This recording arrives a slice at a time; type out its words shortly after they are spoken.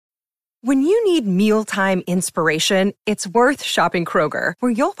When you need mealtime inspiration, it's worth shopping Kroger,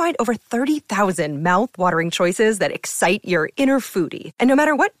 where you'll find over 30,000 mouth-watering choices that excite your inner foodie. And no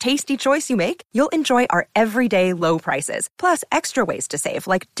matter what tasty choice you make, you'll enjoy our everyday low prices, plus extra ways to save,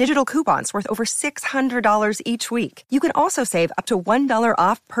 like digital coupons worth over $600 each week. You can also save up to $1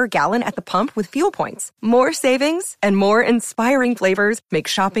 off per gallon at the pump with fuel points. More savings and more inspiring flavors make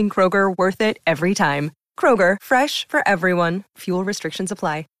shopping Kroger worth it every time. Kroger, fresh for everyone. Fuel restrictions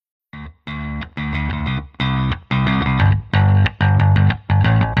apply.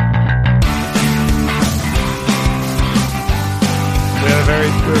 We have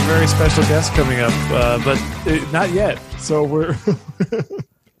a very special guest coming up, but not yet. So we're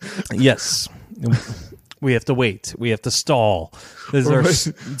yes. We have to wait. We have to stall. This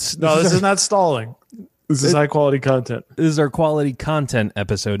is not stalling. This is high quality content. This is our quality content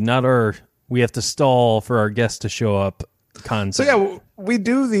episode, not our we have to stall for our guests to show up content. So yeah, we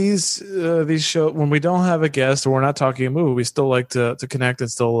do these shows when we don't have a guest or we're not talking a movie. We still like to connect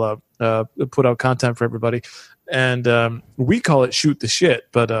and still put out content for everybody. And we call it Shoot the Shit,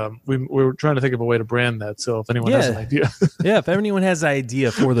 but we're trying to think of a way to brand that. So if anyone has an idea. Yeah, if anyone has an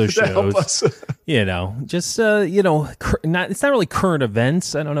idea for those shows, just, it's not really current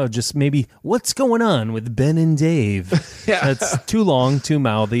events. I don't know, just maybe what's going on with Ben and Dave. Yeah. That's too long, too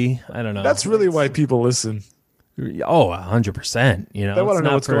mouthy. I don't know. That's really why people listen. Oh, 100%. They want to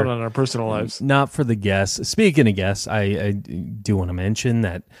know what's going on in our personal lives. Not for the guests. Speaking of guests, I do want to mention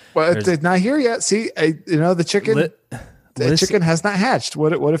that. Well, it's not here yet. See, the chicken. The chicken has not hatched.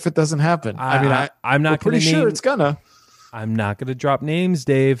 What if it doesn't happen? I'm not pretty sure it's gonna. I'm not going to drop names,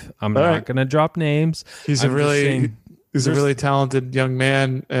 Dave. I'm not going to drop names. He's a really talented young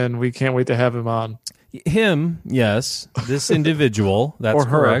man, and we can't wait to have him on. Him, yes. This individual, that's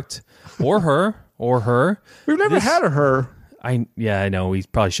correct. Or her. We've never had a her. I know. We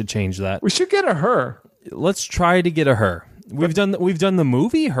probably should change that. We should get a her. Let's try to get a her. We've done the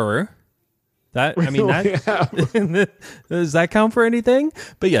movie Her. Does that count for anything?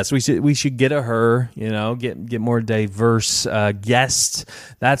 But yes, we should get a her. Get more diverse guests.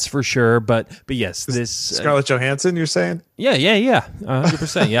 That's for sure. But yes, this Scarlett Johansson. You're saying? Yeah,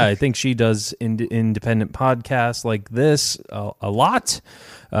 100%. Yeah, I think she does independent podcasts like this a lot.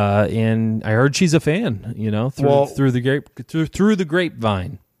 And I heard she's a fan. Through the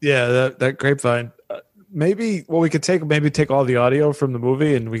grapevine. Yeah, that grapevine. Maybe we could take all the audio from the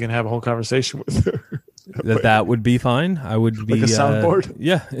movie and we can have a whole conversation with her. That would be fine. I would be like a soundboard.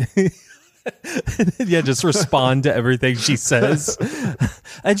 Yeah. Yeah, just respond to everything she says.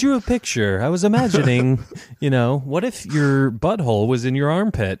 I drew a picture. I was imagining, what if your butthole was in your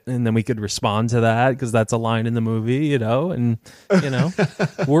armpit? And then we could respond to that because that's a line in the movie, and,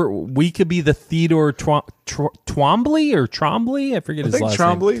 we could be the Theodore Twombly or Trombley. I forget his last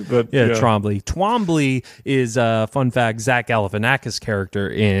Trombley, name. But yeah, Trombley. Twombly is, fun fact, Zach Galifianakis' character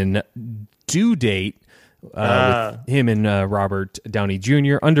in Due Date. With him and Robert Downey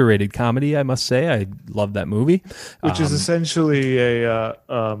Jr. Underrated comedy, I must say. I love that movie, which is essentially a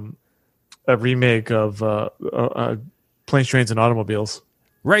remake of Planes, Trains, and Automobiles.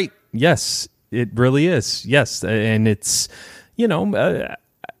 Right? Yes, it really is. Yes, and it's it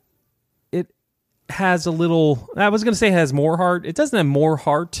has a little. I was going to say it has more heart. It doesn't have more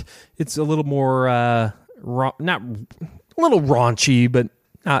heart. It's a little more not a little raunchy, but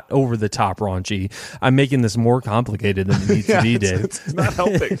not over the top raunchy. I'm making this more complicated than it needs to be, Dave. It's not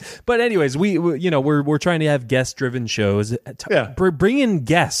helping. But anyways, we're trying to have guest driven shows. Bring in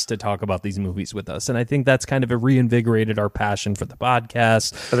guests to talk about these movies with us, and I think that's kind of reinvigorated our passion for the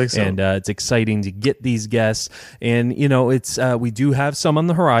podcast. I think so. And it's exciting to get these guests. And it's we do have some on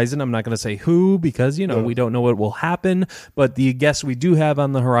the horizon. I'm not going to say who because we don't know what will happen. But the guests we do have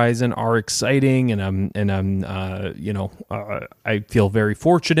on the horizon are exciting, and I'm I feel very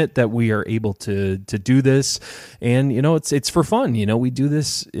fortunate that we are able to do this, and it's for fun. We do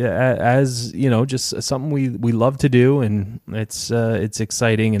this as just something we love to do, and it's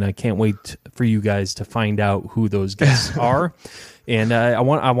exciting, and I can't wait for you guys to find out who those guests are. And I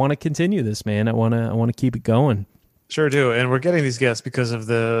want to continue this, man. I want to keep it going. Sure do, and we're getting these guests because of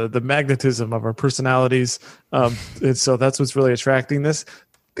the magnetism of our personalities, and so that's what's really attracting this.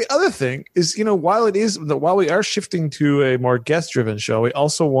 The other thing is, while we are shifting to a more guest-driven show, we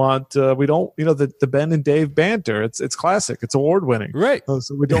also want we don't the Ben and Dave banter. It's classic. It's award-winning, right?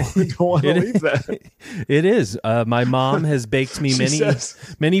 So we don't want to leave that. It is. My mom has baked me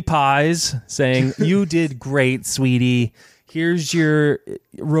many pies, saying, "You did great, sweetie." here's your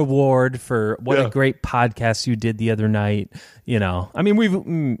reward for what a great podcast you did the other night. You know, I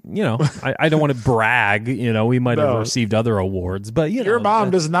mean, I don't want to brag, we might have received other awards, but your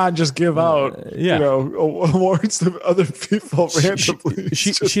mom does not just give out, awards to other people randomly.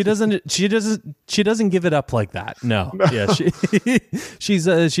 She doesn't give it up like that. No. Yeah. She's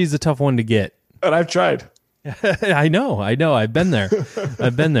a tough one to get. And I've tried. I know. I've been there,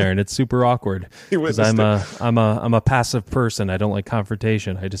 and it's super awkward because I'm a passive person. I don't like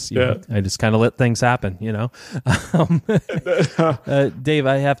confrontation. I just kind of let things happen. Dave,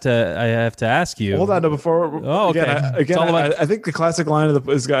 I have to ask you. Hold on, before. Oh, okay. I think the classic line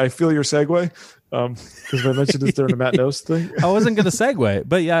is "I feel your segue." Because I mentioned this during the Matt Nose thing. I wasn't going to segue,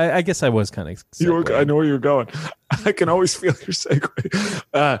 but yeah, I guess I was kind of. I know where you were going. I can always feel your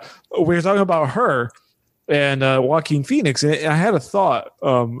segue. We were talking about her. And Joaquin Phoenix, and I had a thought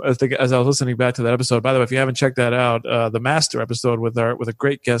as I was listening back to that episode. By the way, if you haven't checked that out, the Master episode with a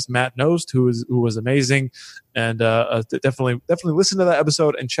great guest, Matt Nost, who was amazing, and definitely listen to that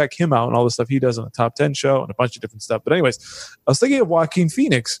episode and check him out and all the stuff he does on the Top 10 show and a bunch of different stuff. But anyways, I was thinking of Joaquin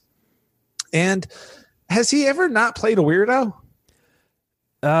Phoenix, and has he ever not played a weirdo?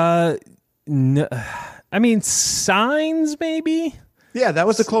 No, I mean, Signs maybe. Yeah, that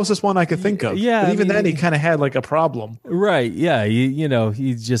was the closest one I could think of. Yeah, but even then, he kind of had like a problem. Right. Yeah. He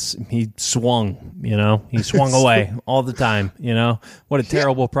swung. He swung away all the time. What a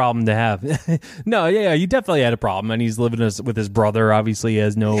terrible problem to have. No. Yeah. He definitely had a problem, and he's living with his brother. Obviously, he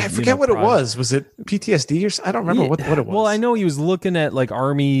has no. I forget what it was. Was it PTSD or I don't remember what it was. Well, I know he was looking at like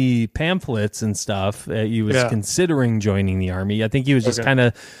army pamphlets and stuff. He was considering joining the army. I think he was just kind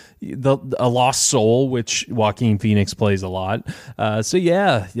of. A lost soul, which Joaquin Phoenix plays a lot. So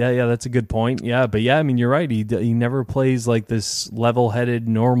that's a good point. Yeah, but I mean, you're right. He never plays like this level-headed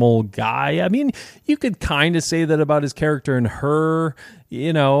normal guy. I mean, you could kind of say that about his character in Her.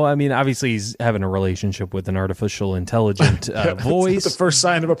 I mean, obviously he's having a relationship with an artificial intelligent voice. That's the first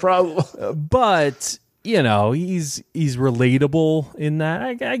sign of a problem. But he's relatable in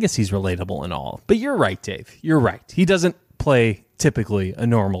that. I guess he's relatable in all. But you're right, Dave. You're right. He doesn't play typically a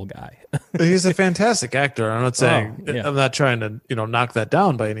normal guy. He's a fantastic actor. I'm not saying I'm not trying to knock that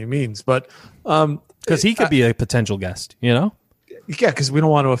down by any means, but because he could be a potential guest, Yeah, because we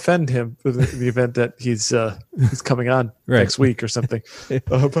don't want to offend him in the event that he's coming on next week or something.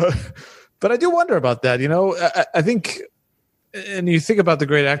 But I do wonder about that. I think, and you think about the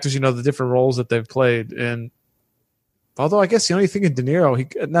great actors, the different roles that they've played, and although I guess the only thing in De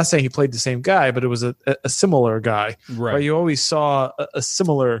Niro, not saying he played the same guy, but it was a similar guy. Right. You always saw a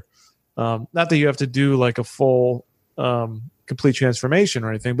similar, not that you have to do like a full complete transformation or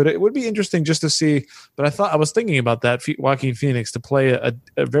anything, but it would be interesting just to see. But I was thinking about that, Joaquin Phoenix, to play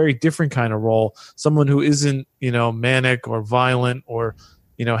a very different kind of role, someone who isn't, manic or violent or,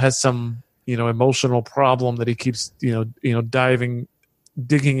 has some, emotional problem that he keeps,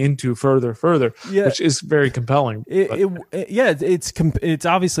 digging into further, which is very compelling. It's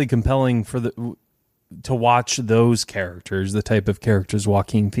obviously compelling to watch those characters, the type of characters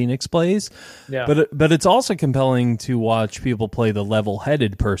Joaquin Phoenix plays. Yeah. But it's also compelling to watch people play the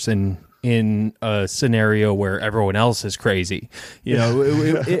level-headed person in a scenario where everyone else is crazy.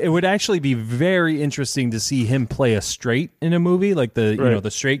 It would actually be very interesting to see him play a straight in a movie, like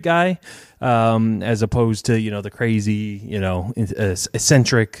the straight guy, as opposed to the crazy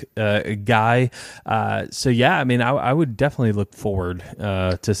eccentric guy. I mean, I would definitely look forward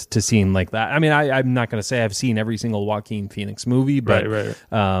to seeing like that. I mean, I'm not going to say I've seen every single Joaquin Phoenix movie, but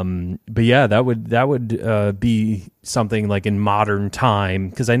but yeah, that would be something like in modern time,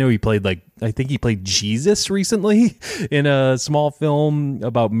 because I know he played I think he played Jesus recently in a small film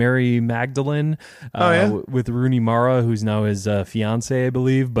about Mary Magdalene with Rooney Mara, who's now his fiance, I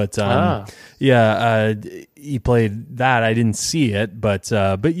believe. But he played that. I didn't see it, but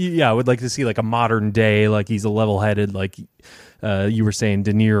I would like to see like a modern day, like he's a level-headed, like you were saying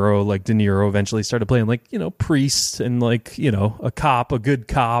De Niro eventually started playing priest and a cop, a good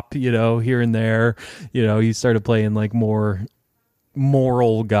cop, here and there. He started playing like more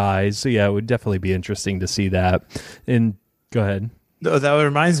moral guys. So yeah, it would definitely be interesting to see that. And go ahead. No, that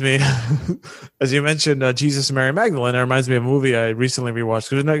reminds me, as you mentioned, Jesus and Mary Magdalene. It reminds me of a movie I recently rewatched.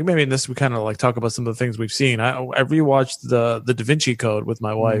 Because maybe in this we kind of talk about some of the things we've seen. I rewatched the Da Vinci Code with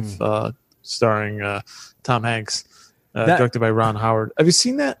my wife, starring Tom Hanks, directed by Ron Howard. Have you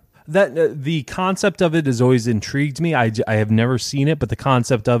seen that? That the concept of it has always intrigued me. I have never seen it, but the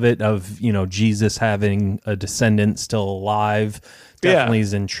concept of it, of Jesus having a descendant still alive, definitely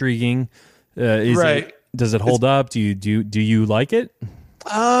is intriguing. Does it hold up? Do you like it?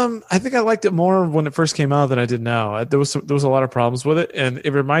 I think I liked it more when it first came out than I did now. There was a lot of problems with it, and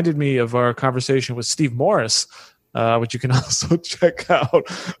it reminded me of our conversation with Steve Morris, which you can also check out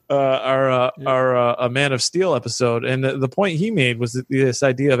our A Man of Steel episode. And the point he made was this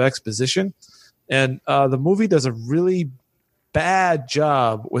idea of exposition, and the movie does a really bad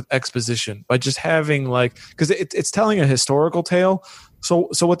job with exposition by just having because it's telling a historical tale. So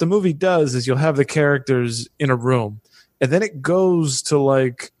what the movie does is you'll have the characters in a room. And then it goes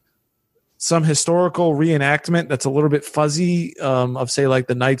to some historical reenactment that's a little bit fuzzy of say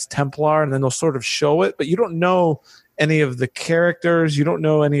the Knights Templar, and then they'll sort of show it, but you don't know any of the characters, you don't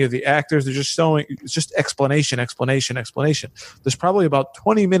know any of the actors. They're just showing, it's just explanation. There's probably about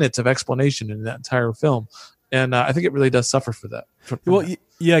 20 minutes of explanation in that entire film. And I think it really does suffer for that.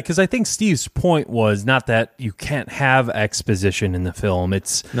 Yeah, because I think Steve's point was not that you can't have exposition in the film.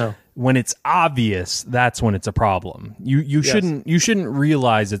 It's when it's obvious, that's when it's a problem. You shouldn't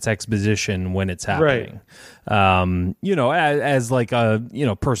realize it's exposition when it's happening. Right. As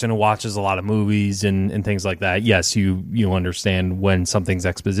a person who watches a lot of movies and things like that. Yes, you understand when something's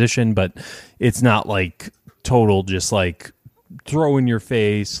exposition, but it's not total just throw in your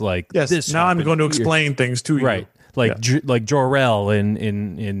face this now happened. I'm going to explain things to you, right? Like Jor-El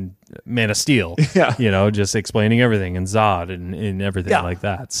in Man of Steel, just explaining everything, and Zod and everything like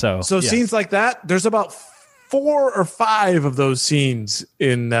that. So scenes like that, there's about 4 or 5 of those scenes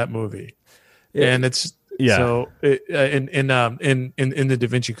in that movie, and it's so in the Da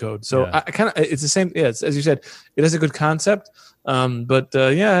Vinci Code. So I kind of it's the same. Yeah, as you said, it has a good concept. But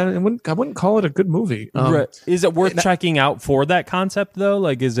I wouldn't call it a good movie. Right. Is it worth checking out for that concept though?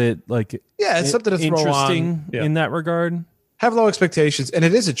 Is it it's something to throw interesting on. In that regard? Have low expectations, and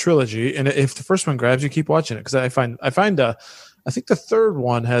it is a trilogy. And if the first one grabs you, keep watching it, because I find I think the third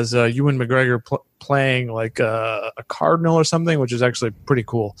one has Ewan McGregor playing a cardinal or something, which is actually pretty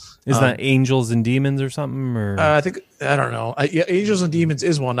cool. Is that Angels and Demons or something? Or I don't know. Angels and Demons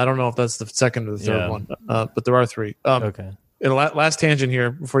is one. I don't know if that's the second or the third one, but there are 3. Okay. And last tangent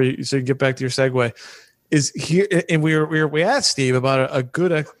here before you get back to your segue is here, and we asked Steve about a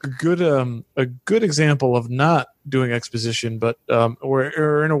good example of not doing exposition, but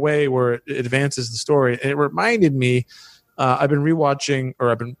or in a way where it advances the story. And it reminded me, I've been watching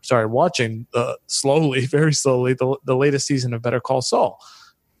slowly, very slowly, the latest season of Better Call Saul,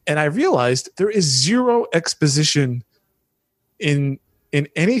 and I realized there is zero exposition in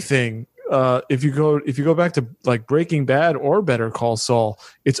anything. If you go back to Breaking Bad or Better Call Saul,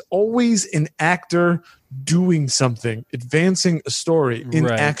 it's always an actor doing something, advancing a story in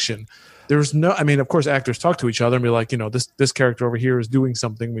action. There's no, of course, actors talk to each other and be this character over here is doing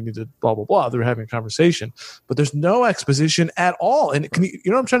something. We need to blah blah blah. They're having a conversation, but there's no exposition at all. And you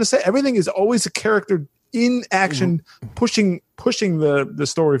know what I'm trying to say? Everything is always a character in action, pushing the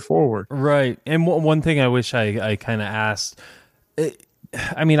story forward. Right. And one thing I wish I kind of asked.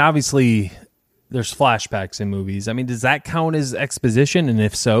 Obviously, there's flashbacks in movies. Does that count as exposition? And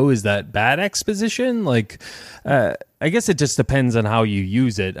if so, is that bad exposition? I guess it just depends on how you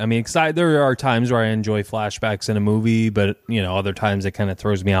use it. There are times where I enjoy flashbacks in a movie, but other times it kind of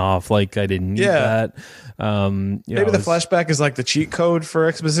throws me off. I didn't need that. Maybe the flashback is the cheat code for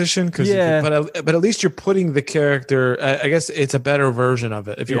exposition. But at least you're putting the character. I guess it's a better version of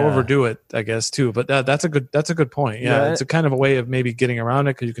it. If you overdo it, I guess too. But that's a good point. Yeah, it's a kind of a way of maybe getting around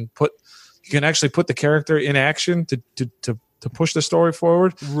it, because you can actually put the character in action to push the story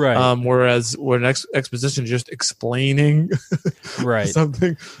forward, right? Whereas an exposition is just explaining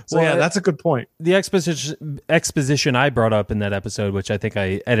something. So that's a good point. The exposition I brought up in that episode, which I think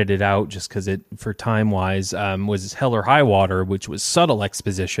I edited out just because for time wise, was Hell or High Water, which was subtle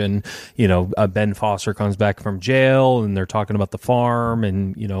exposition. Ben Foster comes back from jail, and they're talking about the farm,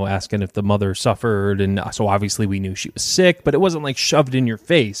 and asking if the mother suffered, and so obviously we knew she was sick, but it wasn't shoved in your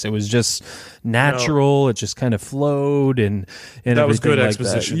face. It was just natural. It just kind of flowed, and that was good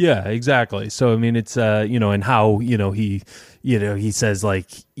exposition. Yeah, exactly. So it's and how he says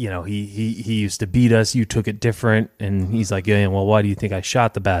he used to beat us, you took it different, and he's well, why do you think I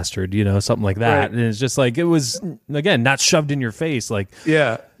shot the bastard? Something like that. Right. And it's just it was, again, not shoved in your face. You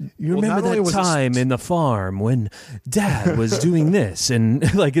remember that time in the farm when Dad was doing this, and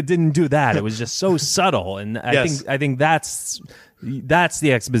it didn't do that. It was just so subtle, and I think that's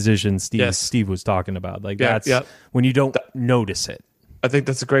the exposition Steve was talking about. When you don't notice it. I think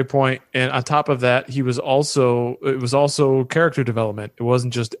that's a great point. And on top of that, it was also character development. It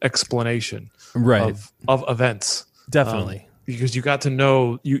wasn't just explanation of events. Definitely. Because you got to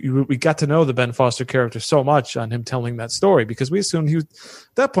know we got to know the Ben Foster character so much on him telling that story, because we assumed at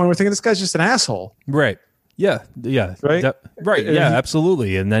that point we're thinking this guy's just an asshole. Right. Yeah, Right? right. Yeah,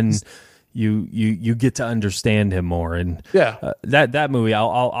 absolutely. And then you get to understand him more. And Yeah. that movie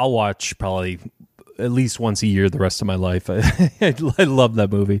I'll watch probably at least once a year the rest of my life. I love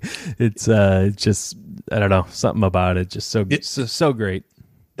that movie. It's just, I don't know, something about it just so great.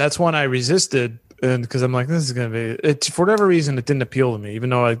 That's one I resisted, and because I'm like, this is going to be it. For whatever reason, it didn't appeal to me,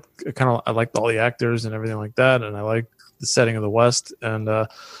 even though I liked all the actors and everything like that, and I like the setting of the West, and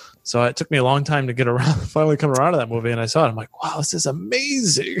so it took me a long time to get around, finally come around to that movie, and I saw it. I'm like, wow, this is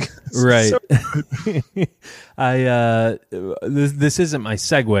amazing. Right. This isn't my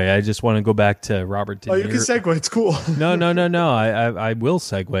segue. I just want to go back to Robert De Niro. Oh, you can segue. It's cool. No. I will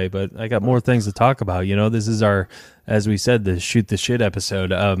segue, but I got more things to talk about. This is our, as we said, the shoot the shit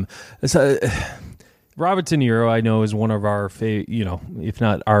episode. Robert De Niro, I know, is one of our if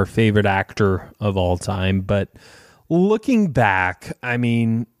not our favorite actor of all time. But looking back, I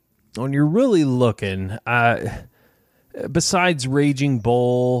mean, when you're really looking, besides Raging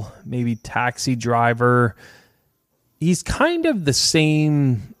Bull, maybe Taxi Driver, he's kind of the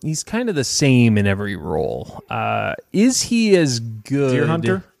same. He's kind of the same in every role. Is he as good? Deer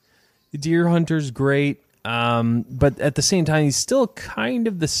Hunter? Deer Hunter's great. But at the same time, he's still kind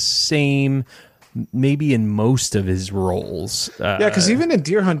of the same, maybe in most of his roles. Yeah, because even in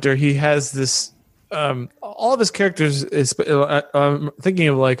Deer Hunter, he has this. All of his characters is thinking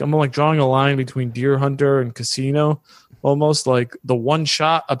of I'm drawing a line between Deer Hunter and Casino, almost like the one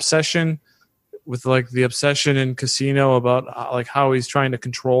shot obsession with the obsession in Casino about how he's trying to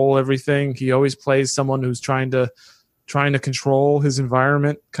control everything. He always plays someone who's trying to control his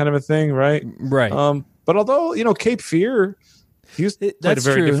environment, kind of a thing, right? Right. But although Cape Fear, he's played a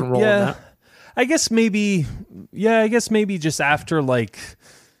very different role in that. I guess maybe just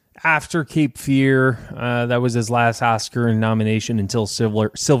after Cape Fear, that was his last Oscar nomination until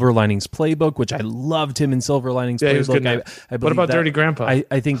Silver Linings Playbook, which I loved him in Silver Linings Playbook. He was good. What about Dirty Grandpa?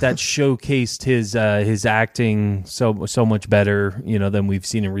 I think that showcased his acting so much better, than we've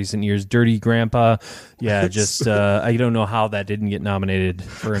seen in recent years. Dirty Grandpa, yeah, just I don't know how that didn't get nominated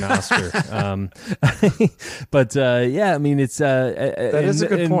for an Oscar. But yeah, I mean, it's that is a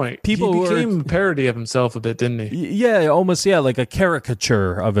good point. He became a parody of himself a bit, didn't he? Yeah, almost. Yeah, like a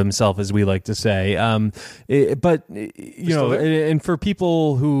caricature of himself, as we like to say. But and for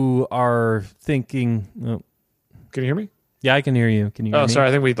people who are thinking, can you hear me? Yeah, I can hear you. Can you hear me? Sorry,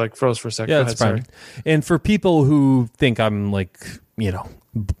 I think we froze for a second. Yeah, that's fine. Sorry. And for people who think I'm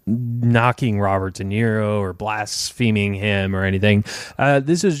knocking Robert De Niro or blaspheming him or anything,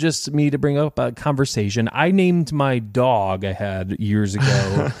 this is just me to bring up a conversation. I named my dog I had years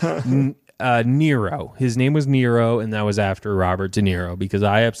ago Nero. His name was Nero, and that was after Robert De Niro, because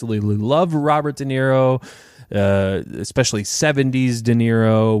I absolutely love Robert De Niro, especially 70s De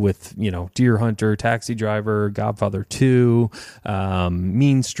Niro with, Deer Hunter, Taxi Driver, Godfather 2,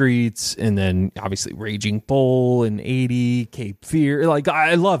 Mean Streets, and then obviously Raging Bull in 80, Cape Fear.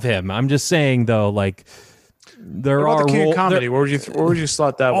 I love him. I'm just saying, though, there what about are the King of Comedy. Where would you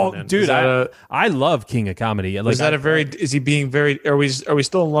slot that one in? Dude, I love King of Comedy. Is he being very? Are we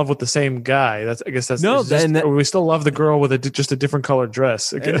still in love with the same guy? Are we still love the girl with just a different colored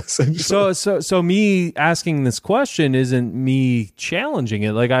dress? I guess. So me asking this question isn't me challenging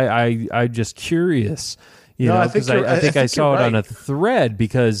it. I'm just curious. I think I saw it on a thread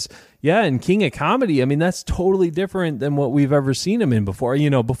because. Yeah, and King of Comedy, I mean, that's totally different than what we've ever seen him in before.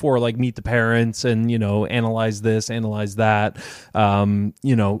 Before Meet the Parents and, Analyze This, Analyze That.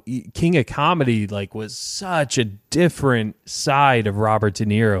 King of Comedy, was such a different side of Robert De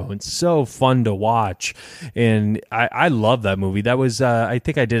Niro and so fun to watch. And I love that movie. That was, I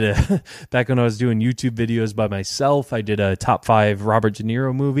think I did back when I was doing YouTube videos by myself, I did a top 5 Robert De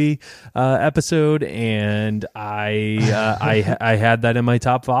Niro movie episode, and I had that in my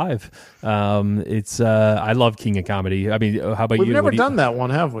top 5. I love King of Comedy. I mean, how about you? We've never done that one,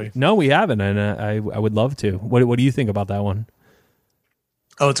 have we? No, we haven't, and I would love to. What do you think about that one?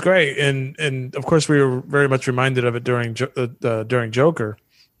 Oh, it's great, and of course we were very much reminded of it during Joker.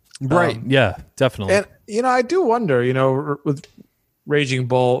 Right? Yeah, definitely. And I do wonder, with Raging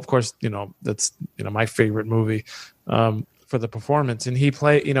Bull, of course, that's my favorite movie for the performance, and he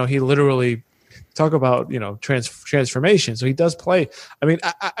literally. Talk about transformation. So he does play. I mean,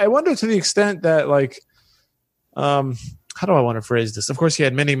 I wonder to the extent that how do I want to phrase this? Of course, he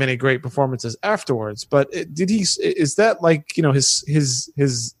had many great performances afterwards. But is that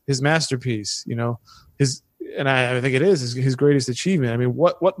his masterpiece? And I think it is his greatest achievement. I mean,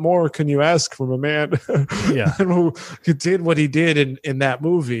 what more can you ask from a man who did what he did in that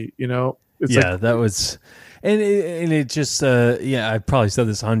movie? That was. And it just I've probably said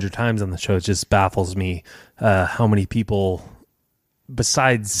this 100 times on the show. It just baffles me how many people,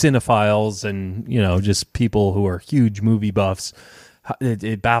 besides cinephiles and just people who are huge movie buffs,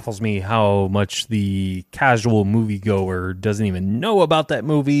 it baffles me how much the casual moviegoer doesn't even know about that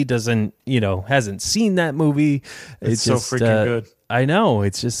movie, hasn't seen that movie. It's so freaking good. I know.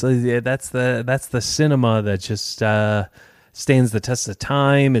 It's just that's the cinema that just stands the test of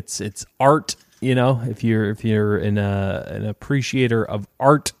time. It's art. If you're an appreciator of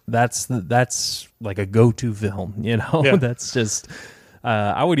art, that's like a go-to film. Yeah. That's just.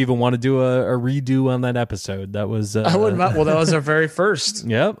 I would even want to do a redo on that episode. That was I wouldn't mind. Well, that was our very first.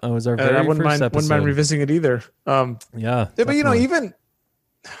 Yep, that was our very I wouldn't first mind, episode. Wouldn't mind revisiting it either. Yeah, but even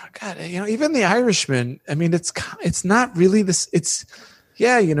even The Irishman. I mean, it's not really this. It's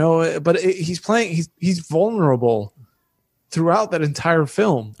but he's playing. He's vulnerable throughout that entire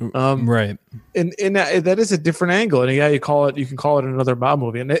film. Right, and that is a different angle. And you can call it another mob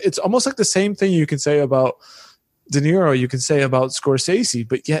movie, and it's almost like the same thing you can say about De Niro, you can say about Scorsese,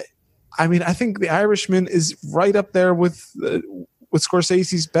 but yet, I mean, I think The Irishman is right up there with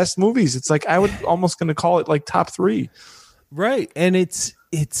Scorsese's best movies. It's like I would almost going to call it like top 3. Right, and it's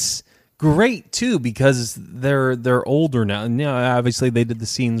great too because they're older now. And obviously they did the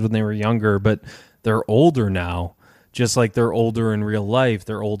scenes when they were younger, but they're older now. Just like they're older in real life,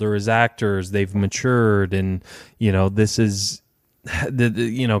 they're older as actors. They've matured, and this is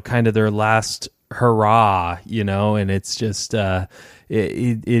kind of their last hurrah, and it's just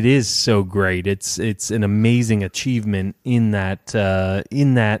it is so great. It's an amazing achievement in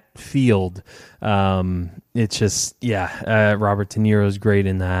that field. It's just Robert De Niro is great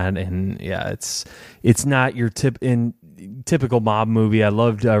in that, and it's not your typical mob movie. I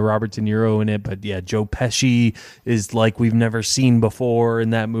loved Robert De Niro in it, but Joe Pesci is like we've never seen before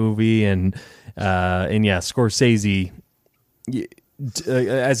in that movie, and Scorsese.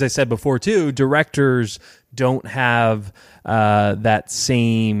 As I said before, too, directors don't have that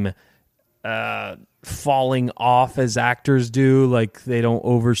same falling off as actors do. Like they don't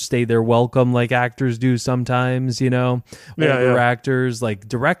overstay their welcome like actors do sometimes. Older actors, like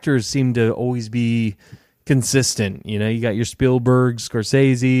directors, seem to always be consistent. You got your Spielberg,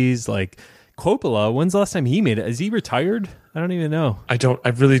 Scorsese's, like Coppola. When's the last time he made it? Is he retired? I don't even know. I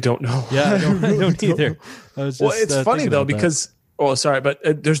really don't know. Yeah, I don't either. It's funny though because. Oh, sorry, but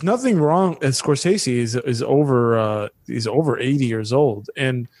there's nothing wrong. Scorsese is over. He's over 80 years old,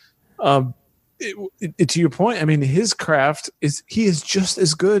 and to your point, I mean, his craft he is just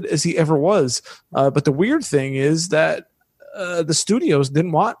as good as he ever was. But the weird thing is that the studios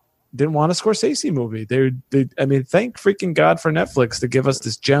didn't want a Scorsese movie. I mean, thank freaking God for Netflix to give us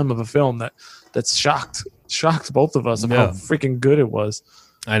this gem of a film that's shocked both of us of how freaking good it was.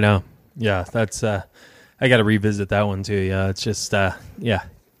 I know. Yeah, that's. I got to revisit that one too. Yeah, it's just can't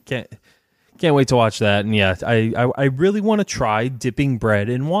wait to watch that. And I really want to try dipping bread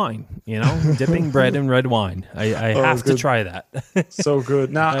in wine. Dipping bread in red wine. I have to try that. So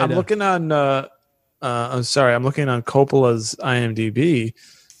good. Now I'm looking on. I'm looking on Coppola's IMDb,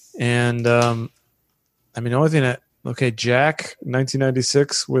 and I mean the only thing that. Okay, Jack,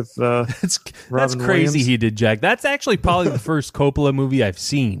 1996 with that's Robin crazy. Williams. He did Jack. That's actually probably the first Coppola movie I've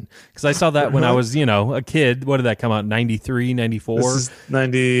seen because I saw that when I was, a kid. What did that come out? 93, 94? This is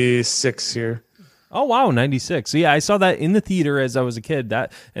 96 here. Oh wow, 96. So I saw that in the theater as I was a kid.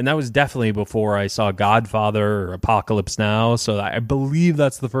 That was definitely before I saw Godfather or Apocalypse Now. So I believe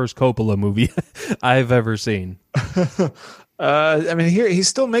that's the first Coppola movie I've ever seen. I mean, here he's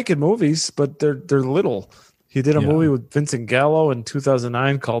still making movies, but they're little. He did a movie with Vincent Gallo in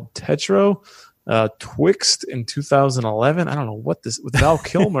 2009 called Tetro, Twixt in 2011. I don't know what this with Val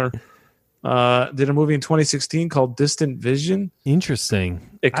Kilmer. Did a movie in 2016 called Distant Vision.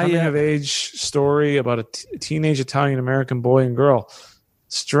 Interesting. A coming of age story about a teenage Italian American boy and girl.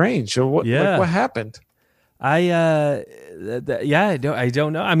 Strange. So what happened? I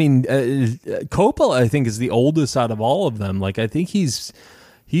don't know. I mean, Coppola, I think, is the oldest out of all of them. Like, I think he's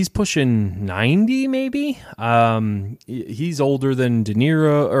pushing 90, maybe. He's older than De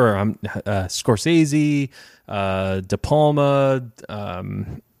Niro or Scorsese, De Palma.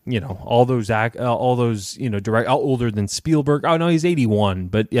 All those direct older than Spielberg. Oh no, he's 81,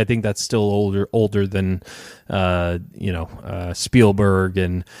 but I think that's still older than Spielberg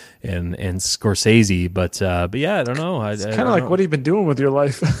and Scorsese. But I don't know. It's kind of like what have you been doing with your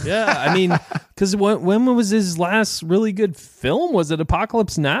life? Yeah, I mean, because when was his last really good film? Was it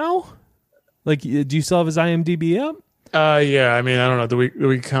Apocalypse Now? Like, do you still have his IMDb up? Yeah. I mean, I don't know. Do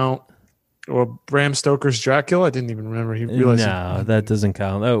we count? Or Bram Stoker's Dracula? I didn't even remember. That doesn't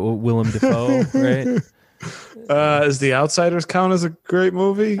count. Oh, Willem Dafoe, right? Does The Outsiders count as a great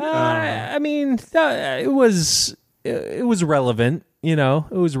movie? I mean, it was relevant. You know,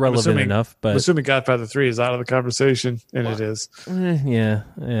 it was relevant enough. But I'm assuming Godfather 3 is out of the conversation, and it is. Yeah.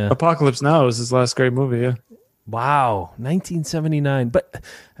 Apocalypse Now is his last great movie. Yeah. Wow, 1979. But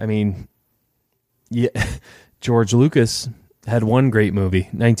I mean, yeah, George Lucas had one great movie,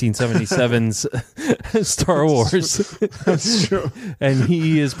 1977's Star Wars. That's true. And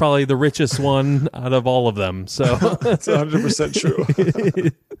he is probably the richest one out of all of them. So that's 100%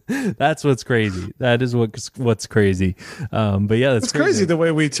 true. That's what's crazy. That is what's crazy. But yeah, it's crazy the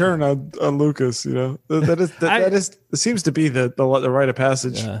way we turn on Lucas. You know, that is it seems to be the rite of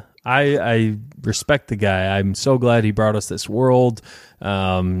passage. I respect the guy. I'm so glad he brought us this world.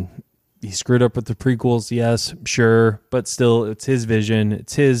 He screwed up with the prequels, yes, sure, but still, it's his vision,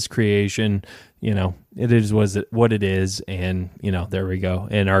 it's his creation. You know, it is what it is, and you know, there we go.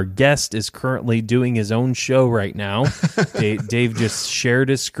 And our guest is currently doing his own show right now. Dave just shared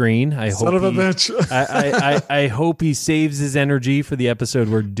his screen. I hope he saves his energy for the episode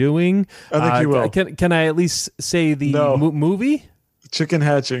we're doing. I think he will. Can I at least say the movie? Chicken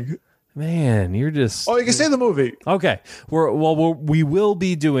Hatching. Man, you're just... Oh, you can say the movie. Okay. We will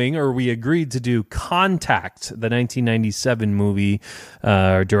be doing, or we agreed to do, Contact, the 1997 movie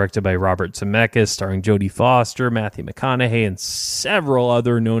directed by Robert Zemeckis, starring Jodie Foster, Matthew McConaughey, and several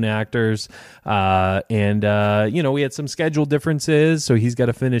other known actors. You know, we had some schedule differences, so he's got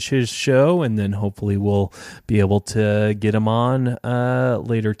to finish his show, and then hopefully we'll be able to get him on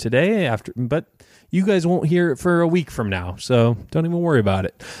later today. But you guys won't hear it for a week from now, so don't even worry about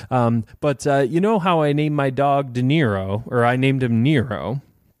it. But you know how I named my dog De Niro, or I named him Nero?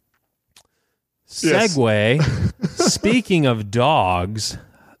 Yes. Segue. Speaking of dogs,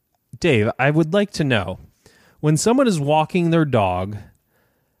 Dave, I would like to know, when someone is walking their dog,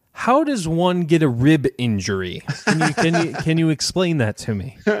 how does one get a rib injury? Can you explain that to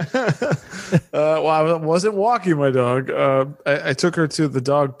me? Well, I wasn't walking my dog. I took her to the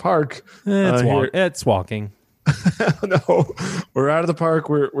dog park. It's walking. No, we're out of the park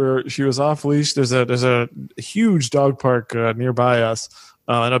where she was off leash. There's a huge dog park nearby us.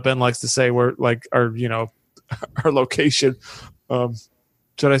 I know Ben likes to say we're like our location.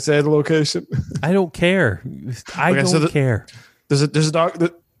 Should I say the location? I don't care. I don't care. There's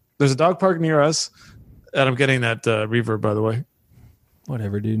a dog park near us, and I'm getting that reverb, by the way.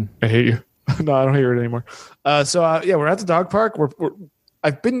 Whatever, dude. I hate you. No, I don't hear it anymore. We're at the dog park.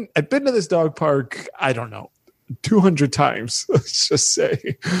 I've been to this dog park, I don't know, 200 times. Let's just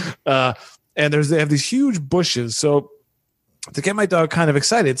say, and they have these huge bushes. So to get my dog kind of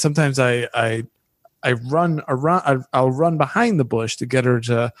excited, sometimes I'll run behind the bush to get her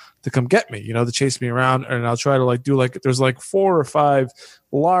to come get me, to chase me around, and I'll try to there's 4 or 5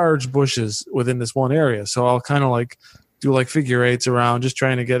 large bushes within this one area. So I'll kind of do figure eights around, just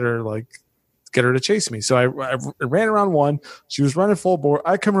trying to get her to chase me. So I ran around one. She was running full bore.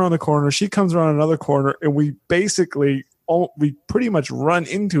 I come around the corner. She comes around another corner, and we pretty much run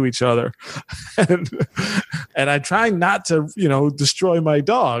into each other. And I try not to, destroy my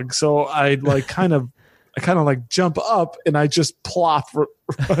dog. So I kind of jump up, and I just plop.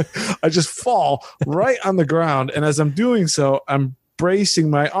 I just fall right on the ground. And as I'm doing so, I'm bracing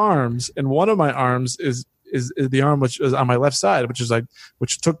my arms, and one of my arms is the arm which is on my left side,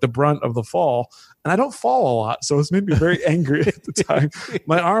 which took the brunt of the fall. And I don't fall a lot, so it's made me very angry at the time.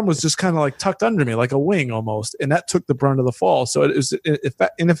 My arm was just kind of tucked under me, like a wing almost, and that took the brunt of the fall. So it was,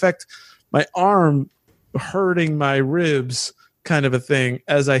 in effect, my arm hurting my ribs, kind of a thing,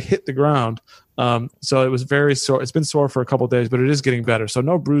 as I hit the ground. So it was very sore. It's been sore for a couple of days, but it is getting better. So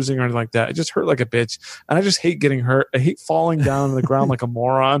no bruising or anything like that. It just hurt like a bitch. And I just hate getting hurt. I hate falling down on the ground like a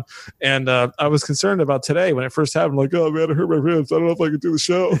moron. And I was concerned about today when it first happened, oh man, I hurt my ribs. I don't know if I can do the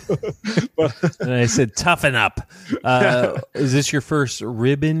show. And I said, toughen up. Is this your first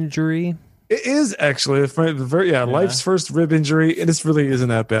rib injury? It is actually life's first rib injury. And this really isn't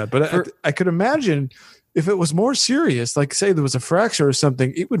that bad, but I could imagine if it was more serious, like say there was a fracture or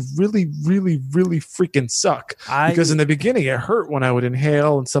something, it would really, really, really freaking suck. Because in the beginning it hurt when I would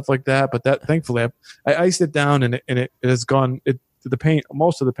inhale and stuff like that. But that, thankfully, I iced it down, and it has gone. The pain,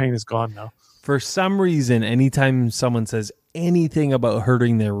 most of the pain is gone now. For some reason, anytime someone says anything about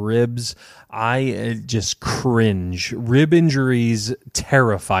hurting their ribs, I just cringe. Rib injuries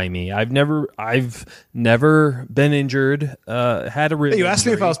terrify me. I've never been injured, had a rib You asked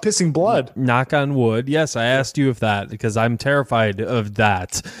injury. me if I was pissing blood. Knock on wood. Yes, I asked you if that, because I'm terrified of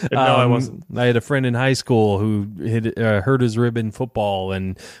that. No, I wasn't. I had a friend in high school who hurt his rib in football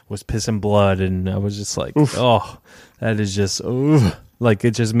and was pissing blood, and I was just like, oof. Oh, that is just, oof. Like,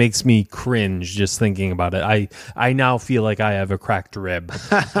 it just makes me cringe just thinking about it. I now feel like I have a cracked rib.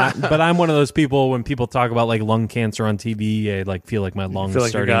 But I'm one of those people, when people talk about like lung cancer on TV, I like feel like my lungs like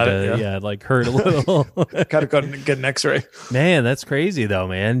starting to like hurt a little. Gotta go get an X-ray. Man, that's crazy though,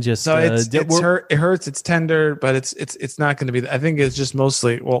 man. Just so it hurts. It's tender, but it's not going to be. I think it's just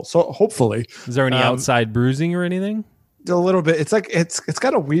mostly. Well, so hopefully, is there any outside bruising or anything? A little bit. It's like it's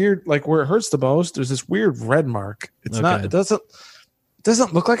got a weird, like, where it hurts the most. There's this weird red mark. It's not. It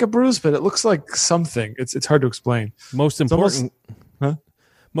doesn't look like a bruise, but it looks like something. It's hard to explain. Most important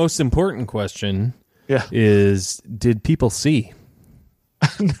question. Yeah. Is did people see?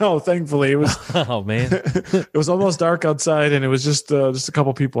 No, thankfully it was. Oh man, it was almost dark outside, and it was just a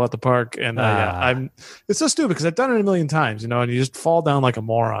couple people at the park. And it's so stupid because I've done it a million times, and you just fall down like a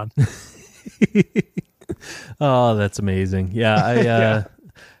moron. Oh, that's amazing. Yeah,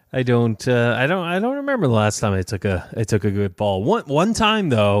 I don't remember the last time I took a good fall. One time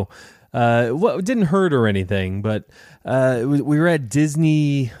though, it didn't hurt or anything, but we were at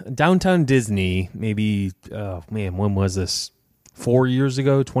downtown Disney, maybe, oh man, when was this? 4 years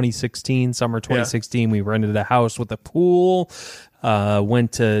ago, 2016, summer 2016. Yeah. We rented a house with a pool.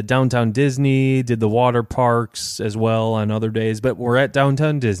 Went to downtown Disney, did the water parks as well on other days, but we're at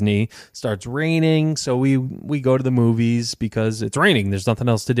downtown Disney. Starts raining, so we go to the movies because it's raining. There's nothing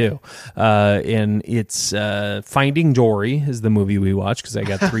else to do, and it's Finding Dory is the movie we watch because I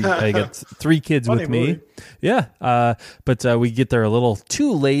got three kids with me. Movie. Yeah, but we get there a little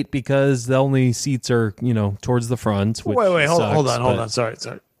too late because the only seats are towards the front. Which wait, hold on. Sorry.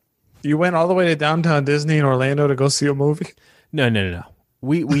 You went all the way to downtown Disney in Orlando to go see a movie? No.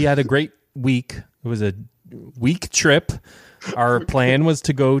 We had a great week. It was a week trip. Our plan was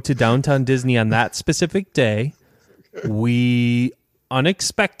to go to downtown Disney on that specific day. We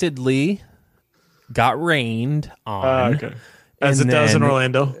unexpectedly got rained on. Okay. As it does in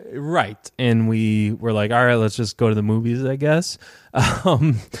Orlando. Right. And we were like, all right, let's just go to the movies, I guess.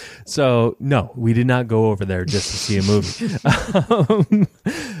 So, no, we did not go over there just to see a movie.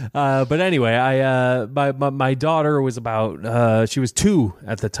 But anyway, my daughter was about, she was 2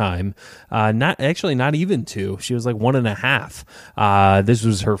 at the time. Not even 2. She was like 1.5. This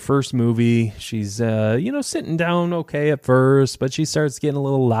was her first movie. She's, sitting down okay at first, but she starts getting a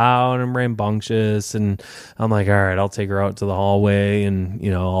little loud and rambunctious. And I'm like, all right, I'll take her out to the hallway and,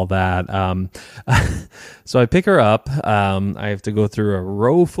 all that. So I pick her up. I have to go through a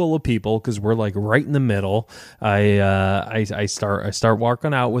row full of people because we're like right in the middle. I start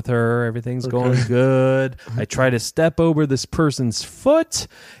walking out with her. Everything's going good. I try to step over this person's foot,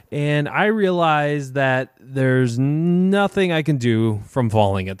 and I realize that there's nothing I can do from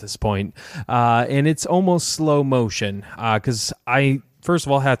falling at this point. And it's almost slow motion because I, first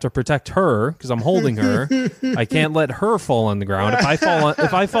of all, have to protect her because I'm holding her. I can't let her fall on the ground. If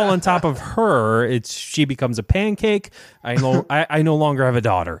I fall on top of her, she becomes a pancake. I no longer have a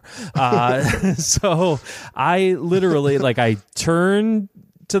daughter. So I literally, I turn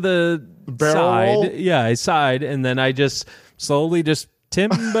to the barrel. Side. Yeah, I side, and then I just slowly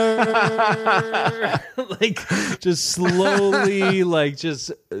timber just slowly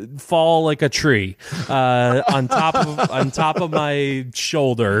just fall like a tree on top of my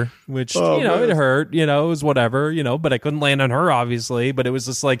shoulder, which it hurt, it was whatever, but I couldn't land on her obviously. But it was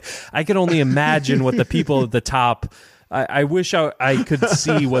just like I could only imagine what the people at the top, I wish I could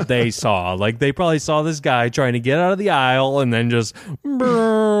see what they saw. Like they probably saw this guy trying to get out of the aisle and then just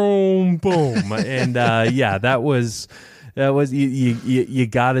boom, boom. And that was you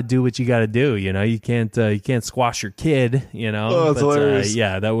got to do what you got to do. You can't squash your kid. Oh, that's hilarious.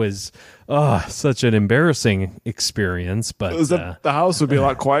 That was such an embarrassing experience. But the house would be a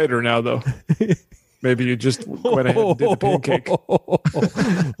lot quieter now, though. Maybe you just went ahead and did the pancake.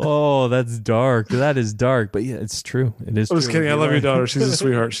 Oh, that's dark. That is dark. But yeah, it's true. It is. I'm just kidding. I love your daughter. She's a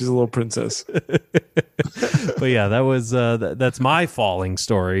sweetheart. She's a little princess. But yeah, that was that's my falling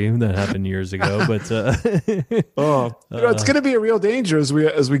story that happened years ago. But it's going to be a real danger as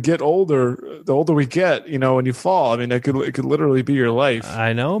we get older. The older we get, when you fall, I mean, it could literally be your life.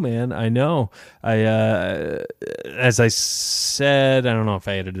 I know, man. I know. As I said, I don't know if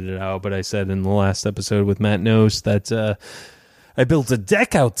I edited it out, but I said in the last episode with Matt Nose that I built a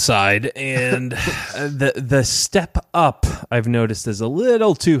deck outside, and the step up I've noticed is a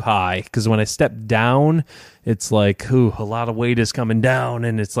little too high because when I step down, it's like a lot of weight is coming down,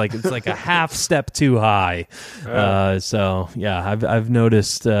 and it's like a half step too high. So yeah, I've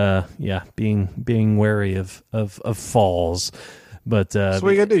noticed being wary of falls. But so what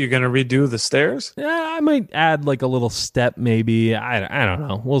are you gonna do? You're gonna redo the stairs? Yeah, I might add like a little step, maybe. I don't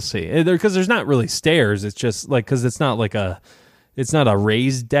know. We'll see. Because there's not really stairs. It's just because it's not like It's not a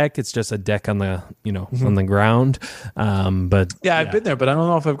raised deck. It's just a deck on the on the ground. But yeah, I've been there, but I don't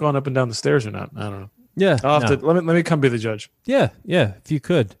know if I've gone up and down the stairs or not. I don't know. Yeah, I'll have to, let me come be the judge. Yeah. If you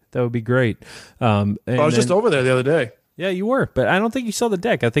could, that would be great. I was just over there the other day. Yeah, you were, but I don't think you saw the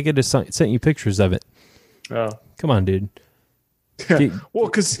deck. I think it just sent you pictures of it. Oh, come on, dude. Well,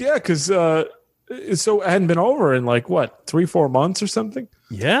 because so I hadn't been over in like what 3-4 months or something.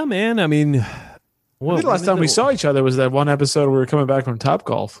 Yeah, man. I mean, the last time we saw each other was that one episode where we were coming back from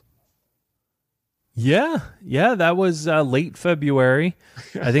Topgolf. Yeah, that was late February.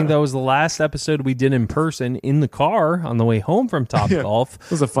 I think that was the last episode we did in person in the car on the way home from Topgolf.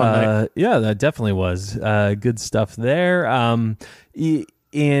 It was a fun night. Yeah, that definitely was good stuff there.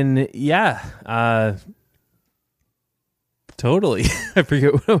 Totally. I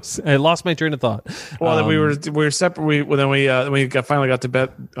forget what I lost my train of thought. Well, then we were separate. We finally got to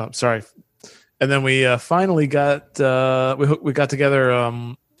bed. Oh, sorry, and then we finally got we got together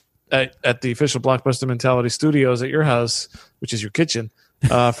at the official Blockbuster Mentality Studios at your house, which is your kitchen,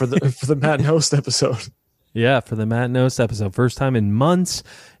 for the Matt and Host episode. Yeah, for the Matt and Host episode, first time in months,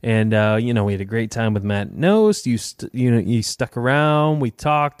 and we had a great time with Matt and Host. You stuck around. We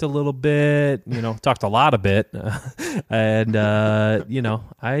talked a little bit. Talked a lot of bit, and when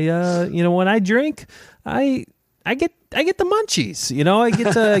I drink, I get the munchies. I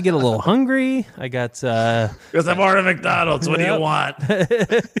get a little hungry. I got because I'm ordering McDonald's. What do you want?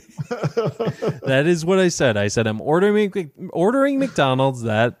 That is what I said. I said I'm ordering McDonald's.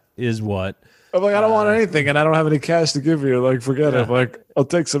 That is what. I'm like, I don't want anything, and I don't have any cash to give you. Like, forget it. Like, I'll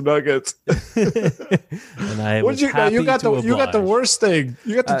take some nuggets. And I was you got the worst thing.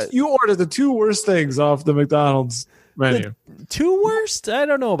 You ordered the 2 worst things off the McDonald's menu. The 2 worst? I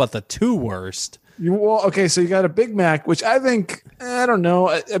don't know about the 2 worst. Okay, so you got a Big Mac, which I think I don't know.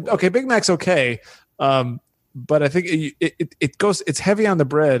 Okay, Big Mac's okay. But I think it's heavy on the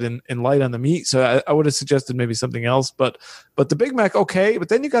bread and light on the meat. So I would have suggested maybe something else. But the Big Mac, okay. But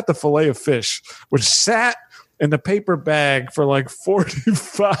then you got the filet of fish, which sat in the paper bag for like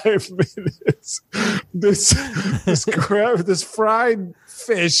 45 minutes. This fried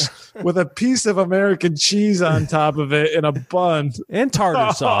fish with a piece of American cheese on top of it in a bun and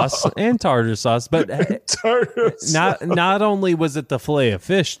tartar sauce but not only was it the fillet of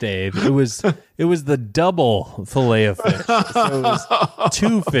fish, Dave, it was the double fillet of fish, so it was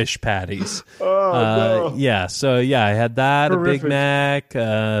 2 fish patties. No. I had that. Terrific. A Big Mac,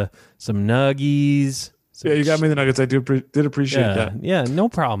 some nuggies. Yeah, you got me the nuggets. I did appreciate that. Yeah, no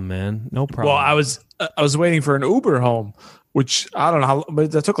problem, man. No problem. Well, I was waiting for an Uber home, which I don't know how,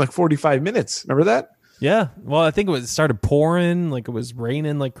 but that took like 45 minutes. Remember that? Yeah. Well, I think it started pouring, like it was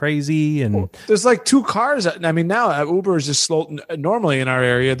raining like crazy, and there's like 2 cars. I mean, now Uber is just slow. Normally in our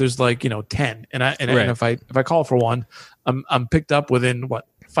area, there's like 10, and if I call for one, I'm picked up within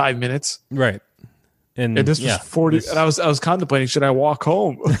 5 minutes. Right. And this was 40. And I was contemplating, should I walk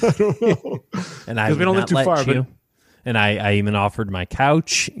home? I don't know. And I been only too far. But, and I even offered my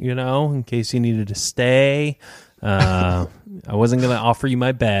couch, in case you needed to stay. I wasn't going to offer you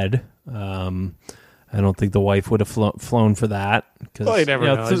my bed. I don't think the wife would have flown for that. Well, you never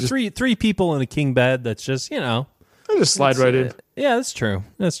know. Three people in a king bed. That's just I just slide right in. Yeah, that's true.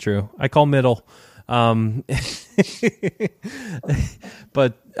 I call middle. But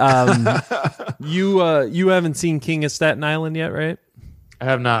you haven't seen King of Staten Island yet, right? I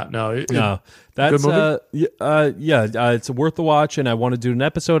have not. No. That's it's worth the watch, and I want to do an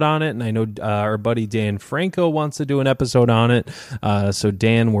episode on it. And I know our buddy Dan Franco wants to do an episode on it. So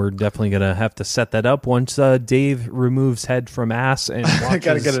Dan, we're definitely gonna have to set that up once Dave removes head from ass and I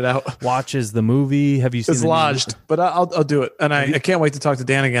gotta get it out. Watches the movie. Have you seen? It's lodged, but I'll do it, and I can't wait to talk to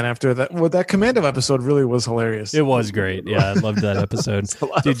Dan again after that. Well, that Commando episode really was hilarious. It was great. Yeah, I loved that episode.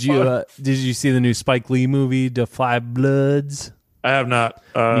 Did you see the new Spike Lee movie, The Five Bloods? I have not.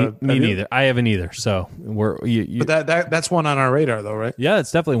 Me neither. I haven't either. So but that's one on our radar, though, right? Yeah,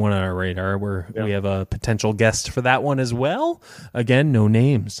 it's definitely one on our radar. We have a potential guest for that one as well. Again, no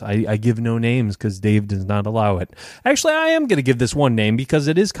names. I give no names because Dave does not allow it. Actually, I am going to give this one name because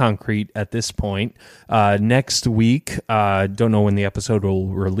it is concrete at this point. Next week, don't know when the episode will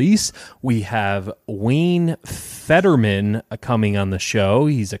release. We have Wayne Fetterman coming on the show.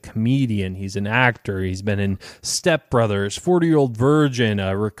 He's a comedian. He's an actor. He's been in Step Brothers, 40-Year-Old Virgin,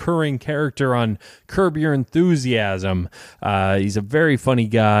 a recurring character on Curb Your Enthusiasm. He's a very funny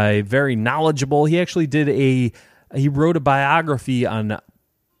guy, very knowledgeable. He actually he wrote a biography on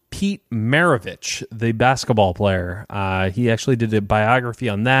Pete Maravich, the basketball player. He actually did a biography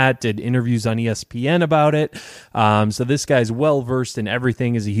on that, did interviews on ESPN about it. So this guy's well-versed in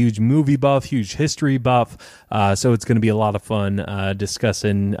everything, is a huge movie buff, huge history buff. So it's going to be a lot of fun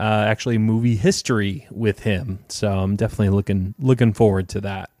discussing actually movie history with him. So I'm definitely looking forward to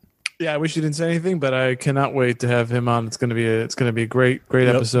that. Yeah, I wish you didn't say anything, but I cannot wait to have him on. It's gonna be a great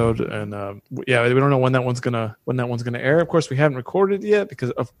episode, and we don't know when that one's gonna air. Of course, we haven't recorded it yet because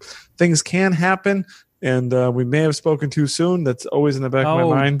of things can happen, and we may have spoken too soon. That's always in the back of my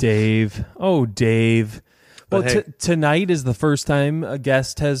mind. Dave. Well, Hey. Tonight is the first time a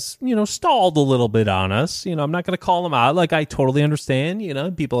guest has, stalled a little bit on us. I'm not going to call them out. Like, I totally understand.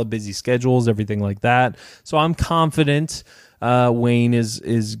 People have busy schedules, everything like that. So I'm confident Wayne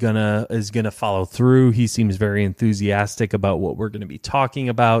is gonna follow through. He seems very enthusiastic about what we're going to be talking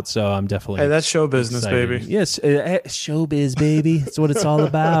about. So I'm definitely That's show business, excited. baby. Yes, showbiz, baby. That's what it's all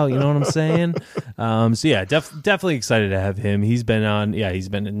about. You know what I'm saying? So yeah, definitely excited to have him. He's been on. Yeah, he's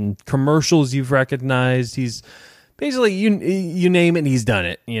been in commercials you've recognized. He's basically you name it, and he's done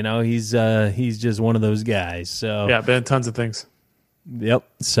it. He's just one of those guys. So Yeah, been tons of things. Yep.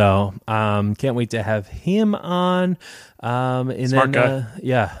 So can't wait to have him on. And Smart then,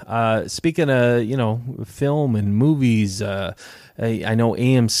 guy. Speaking of, film and movies, I know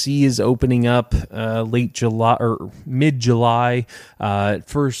AMC is opening up late July or mid-July. At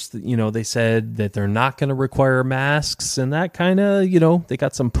first, they said that they're not going to require masks, and that kind of, they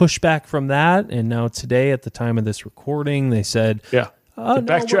got some pushback from that. And now today, at the time of this recording, they said, Yeah. no,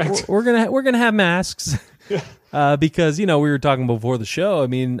 backtracked. we're gonna have masks. Because we were talking before the show. I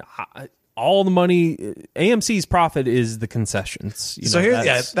mean, all the money, AMC's profit is the concessions.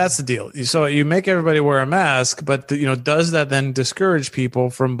 That's the deal. So you make everybody wear a mask, but does that then discourage people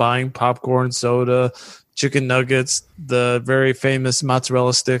from buying popcorn, soda, chicken nuggets, the very famous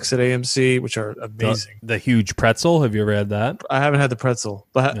mozzarella sticks at AMC, which are amazing? The huge pretzel. Have you ever had that? I haven't had the pretzel,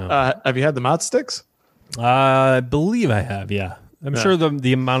 but No. have you had the mozz sticks? I believe I have. Yeah. I'm sure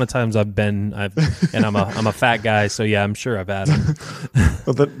the amount of times I've been, and I'm a fat guy, so yeah, I'm sure I've had them.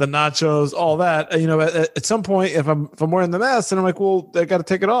 the nachos, all that. At some point, if I'm wearing the mask, then I'm like, well, I got to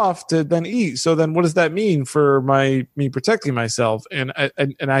take it off to then eat. So then, what does that mean for me protecting myself? And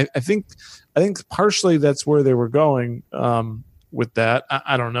I think partially that's where they were going with that.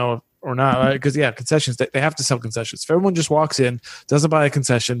 I don't know or not, because concessions, they have to sell concessions. If everyone just walks in, doesn't buy a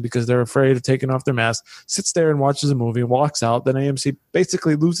concession because they're afraid of taking off their mask, sits there and watches a movie and walks out, then AMC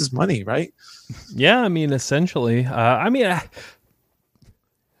basically loses money, right? Yeah, I mean, essentially. I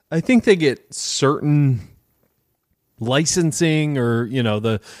think they get certain licensing, or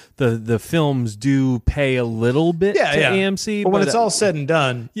the films do pay a little bit to AMC, but when it's all said and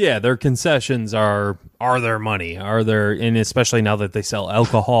done, their concessions are their money, and especially now that they sell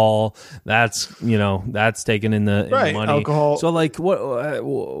alcohol, that's taken in the money. Alcohol. So like,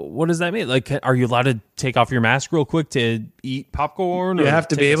 what does that mean? Like, are you allowed to take off your mask real quick to eat popcorn? You or have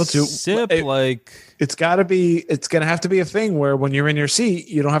to be take a able to sip. It's going to have to be a thing where when you're in your seat,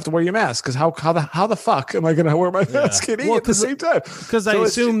 you don't have to wear your mask, because how the fuck am I going to wear my mask and eat at the same time? Because I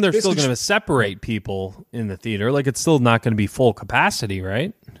assume they're still going to separate people in the theater. Like, it's still not going to be full capacity,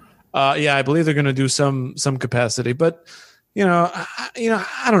 right? I believe they're going to do some capacity, but I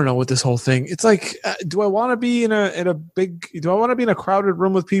don't know what this whole thing. It's like, do I want to be in a crowded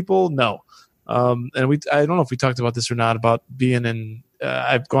room with people? No. And I don't know if we talked about this or not, about being in.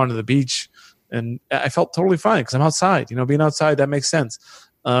 I've gone to the beach and I felt totally fine because I'm outside. Being outside, that makes sense.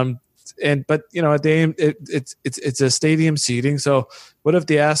 But at the end, it's a stadium seating. So what if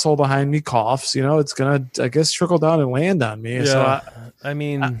the asshole behind me coughs? It's gonna, I guess, trickle down and land on me. Yeah. So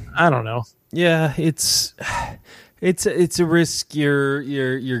I don't know. Yeah, it's a risk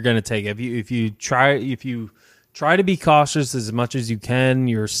you're gonna take if you try to be cautious as much as you can.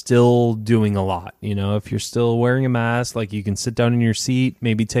 You're still doing a lot. If you're still wearing a mask, like, you can sit down in your seat,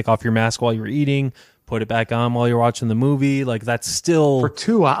 maybe take off your mask while you're eating, put it back on while you're watching the movie. Like, that's still for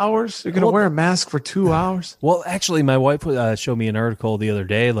 2 hours. You're gonna wear a mask for 2 hours? Well, actually, my wife showed me an article the other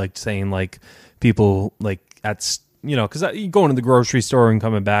day, like, saying, like, people, like, because you go into the grocery store and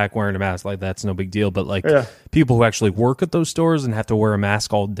coming back wearing a mask, like, that's no big deal. But like, people who actually work at those stores and have to wear a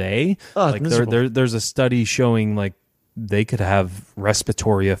mask all day, like, there's a study showing, like, they could have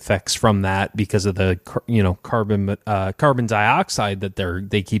respiratory effects from that because of the carbon dioxide that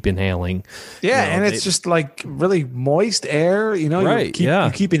they keep inhaling. Yeah, and it's just like really moist air. Right?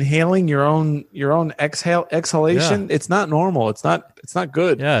 You keep inhaling your own exhalation. Yeah. It's not normal. It's not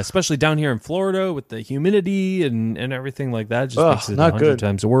good. Yeah, especially down here in Florida with the humidity and everything like that. It just makes it not 100 good.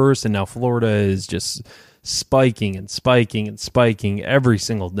 times worse. And now Florida is just spiking and spiking and spiking every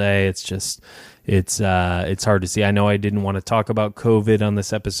single day. It's just, it's hard to see. I know I didn't want to talk about COVID on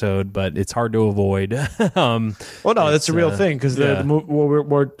this episode, but it's hard to avoid. Well, no, that's a real thing because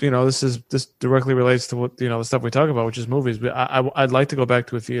this directly relates to what the stuff we talk about, which is movies. But I'd like to go back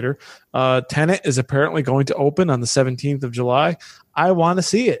to a theater. Tenet is apparently going to open on the 17th of July. I want to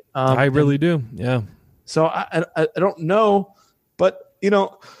see it. I really do. Yeah. So I don't know, but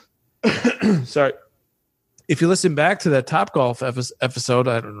sorry. If you listen back to that Topgolf episode,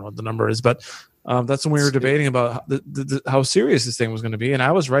 I don't know what the number is, but that's when we were debating about how serious this thing was going to be. And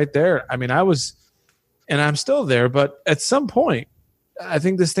I was right there. I mean, and I'm still there, but at some point, I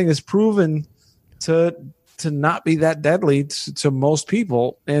think this thing is proven to not be that deadly to most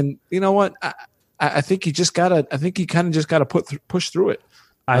people. And you know what? I think you kind of just got to push through it.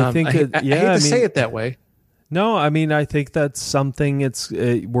 I think I hate to say it that way. No, I mean, I think that's something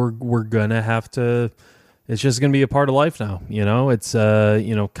we're going to have to. It's just going to be a part of life now. It's,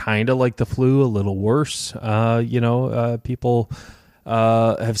 kind of like the flu, a little worse. People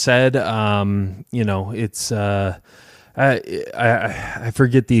have said, it's, I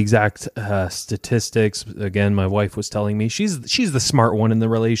forget the exact statistics. Again, my wife was telling me she's the smart one in the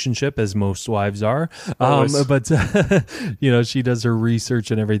relationship, as most wives are. But she does her research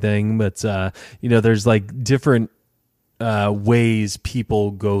and everything. But there's like different ways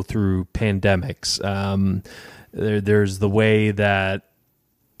people go through pandemics. There's the way that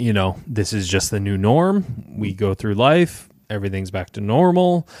this is just the new norm. We go through life, everything's back to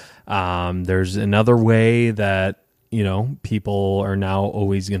normal. There's another way that people are now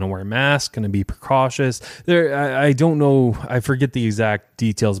always going to wear masks, going to be precautious. I don't know. I forget the exact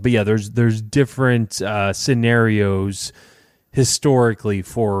details, but yeah, there's different scenarios historically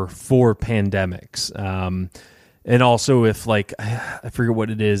for pandemics. And also if I forget what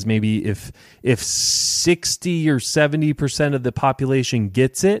it is, maybe if 60 or 70% of the population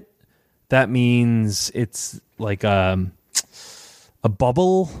gets it, that means it's like a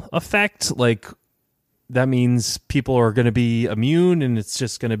bubble effect. Like that means people are going to be immune and it's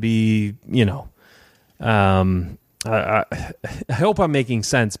just going to be, I hope I'm making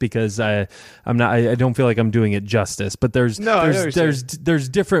sense because I don't feel like I'm doing it justice, but there's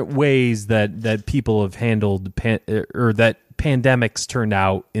different ways that people have handled or that pandemics turned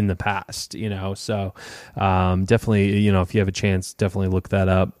out in the past, so definitely, if you have a chance, definitely look that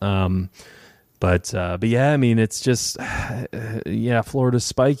up. But yeah, I mean, it's just, Florida's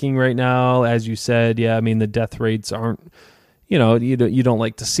spiking right now, as you said. Yeah. I mean, the death rates aren't, you don't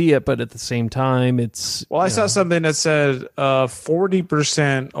like to see it, but at the same time, it's... Well, I saw something that said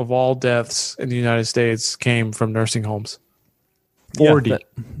 40% of all deaths in the United States came from nursing homes. 40. Yeah,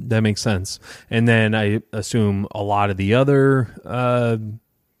 that makes sense. And then I assume a lot of the others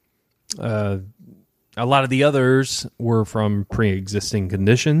were from pre-existing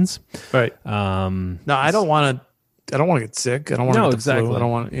conditions. Right. No, I don't want to get sick. I don't want to get the flu. I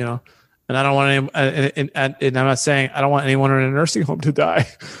don't want, and I don't want any, and I'm not saying I don't want anyone in a nursing home to die.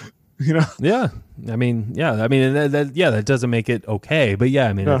 Yeah. I mean, that doesn't make it okay. But yeah,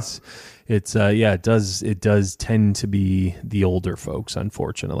 I mean, it does tend to be the older folks,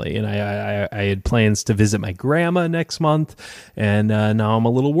 unfortunately. And I had plans to visit my grandma next month, and now I'm a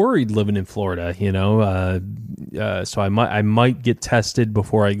little worried living in Florida. So I might get tested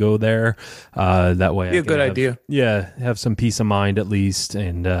before I go there. That way, a good idea. Yeah, have some peace of mind at least,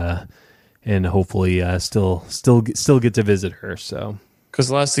 and hopefully still get to visit her. So. Because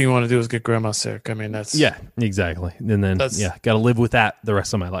the last thing you want to do is get grandma sick. I mean, that's... Yeah, exactly. And then, got to live with that the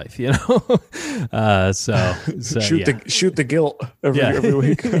rest of my life, So shoot the guilt every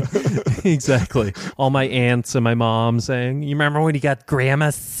week. Exactly. All my aunts and my mom saying, you remember when you got grandma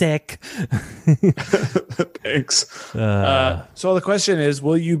sick? Thanks. So the question is,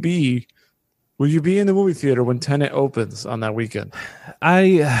 will you be in the movie theater when Tenet opens on that weekend?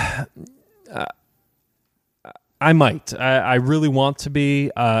 I might. I really want to be.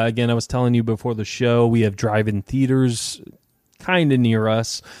 Again, I was telling you before the show, we have drive-in theaters kind of near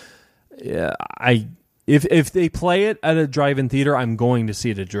us. If they play it at a drive-in theater, I'm going to see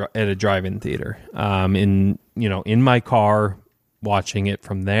it at a drive-in theater. In my car, watching it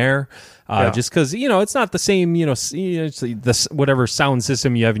from there. Just because it's not the same. Whatever sound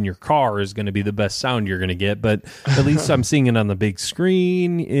system you have in your car is going to be the best sound you're going to get. But at least I'm seeing it on the big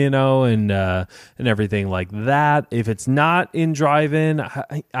screen, and everything like that. If it's not in drive-in,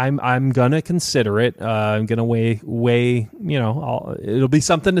 I'm gonna consider it. I'm gonna weigh. It'll be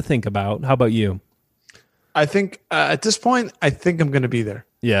something to think about. How about you? I think at this point, I think I'm going to be there.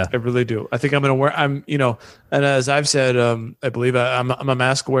 Yeah. I really do. I think I'm going to wear, and as I've said, I believe I'm a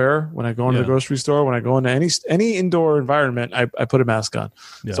mask wearer when I go into the grocery store, when I go into any indoor environment, I put a mask on.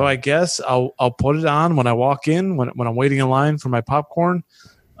 Yeah. So I guess I'll put it on when I walk in, when I'm waiting in line for my popcorn,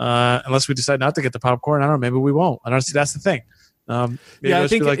 unless we decide not to get the popcorn. I don't know. Maybe we won't. I don't see. That's the thing. I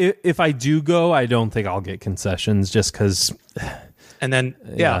think if I do go, I don't think I'll get concessions just because. And then,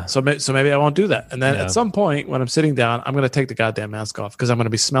 so maybe I won't do that. And then at some point when I'm sitting down, I'm going to take the goddamn mask off because I'm going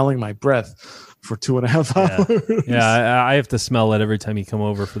to be smelling my breath for 2.5 hours. Yeah, I have to smell it every time you come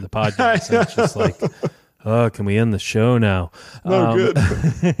over for the podcast. It's just like, oh, can we end the show now? No,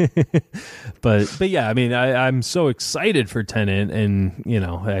 good. But yeah, I mean, I'm so excited for Tenet, and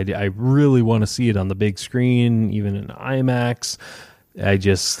I really want to see it on the big screen, even in IMAX. I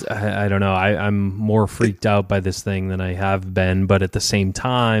don't know. I'm more freaked out by this thing than I have been, but at the same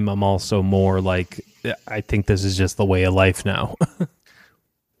time, I'm also more like, I think this is just the way of life now.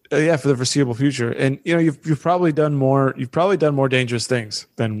 For the foreseeable future. And you've probably done more dangerous things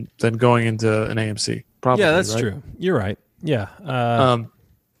than going into an AMC. Probably. Yeah, that's true. You're right. Yeah.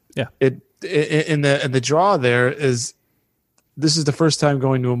 In the draw there is, this is the first time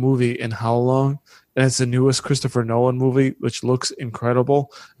going to a movie in how long? And it's the newest Christopher Nolan movie, which looks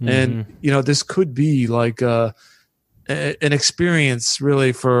incredible. Mm-hmm. And this could be like an experience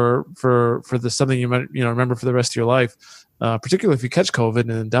really for something you might remember for the rest of your life. Particularly if you catch COVID and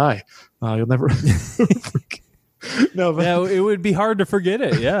then die, you'll never. No, but it would be hard to forget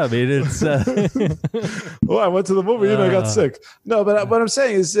it. Yeah, I mean, it's. Well, I went to the movie and I got sick. No, but what I'm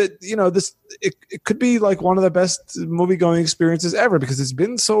saying is that it could be like one of the best movie going experiences ever because it's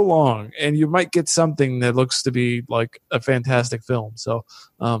been so long, and you might get something that looks to be like a fantastic film. So,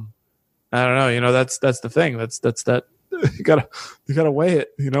 I don't know. That's the thing. That's that you gotta weigh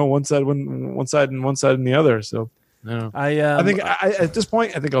it. One side and one side and the other. So, I think at this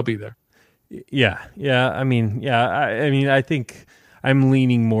point, I think I'll be there. Yeah. I mean, I think I'm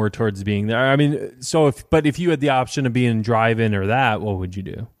leaning more towards being there. I mean, if you had the option of being drive-in or that, what would you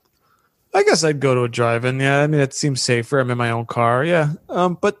do? I guess I'd go to a drive-in. Yeah, I mean, it seems safer. I'm in my own car. Yeah,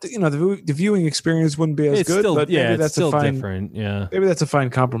 but the viewing experience wouldn't be as good. Still, but maybe that's still a fine, different. Yeah, maybe that's a fine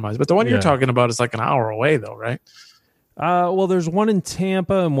compromise. But the one you're talking about is like an hour away, though, right? Well, there's one in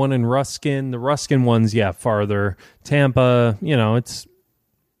Tampa and one in Ruskin. The Ruskin one's farther. Tampa, it's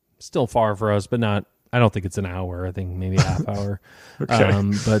still far for us, but not. I don't think it's an hour. I think maybe a half hour. Okay. Okay.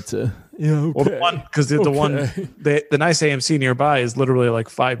 Well, the one the nice AMC nearby is literally like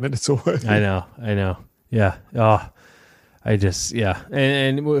 5 minutes away. I know. Yeah. Oh,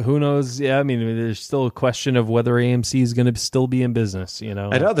 and who knows? Yeah, I mean, there's still a question of whether AMC is going to still be in business. I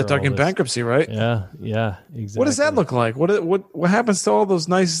know they're talking bankruptcy, right? Yeah, exactly. What does that look like? What happens to all those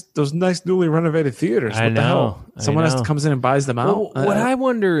nice newly renovated theaters? What the hell? Someone else comes in and buys them out. Well, what I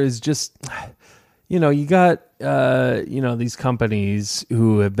wonder is just, you got these companies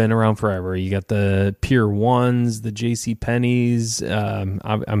who have been around forever. You got the Pier 1s, the J.C. Penney's.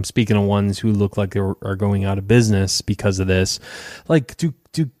 I'm speaking of ones who look like they are going out of business because of this. Like, do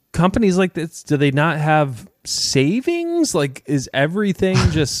companies like this, do they not have savings? Like, is everything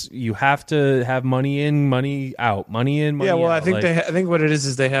just you have to have money in, money out, money in, money out? Yeah, well, I think what it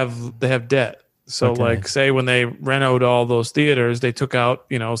is they have debt. So, like, say when they renoed all those theaters, they took out,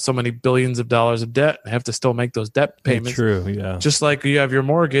 so many billions of dollars of debt. They have to still make those debt payments. True, yeah. Just like you have your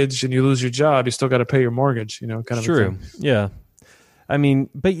mortgage and you lose your job, you still got to pay your mortgage, kind of true. a thing. Yeah. I mean,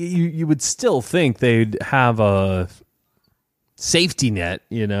 but you would still think they'd have a safety net,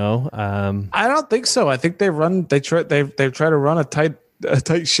 I don't think so. I think they try to run a tight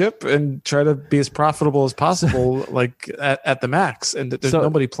ship and try to be as profitable as possible, like at the max. And there's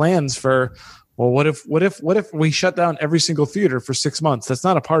nobody plans for. Well, what if we shut down every single theater for 6 months? That's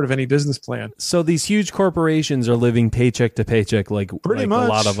not a part of any business plan. So these huge corporations are living paycheck to paycheck, like pretty much.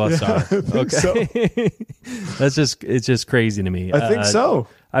 A lot of us are. Okay, so. It's just crazy to me. I think so.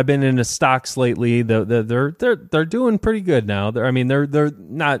 I've been into stocks lately. They're doing pretty good now. They're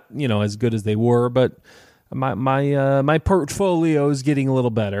not as good as they were, but my portfolio is getting a little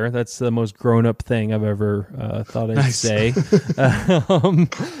better. That's the most grown up thing I've ever thought I'd say.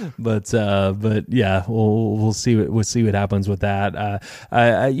 But yeah, we'll see what happens with that.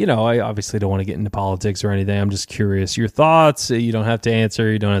 I obviously don't want to get into politics or anything. I'm just curious your thoughts. You don't have to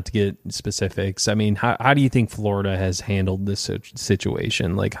answer. You don't have to get specifics. I mean, how do you think Florida has handled this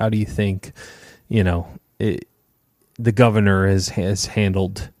situation? Like, how do you think the governor has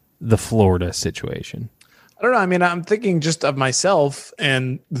handled the Florida situation? I don't know. I mean, I'm thinking just of myself,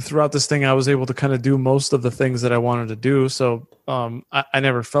 and throughout this thing, I was able to kind of do most of the things that I wanted to do. So I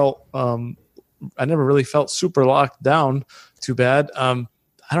never really felt super locked down too bad.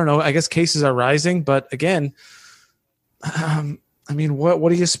 I don't know. I guess cases are rising, but again, I mean,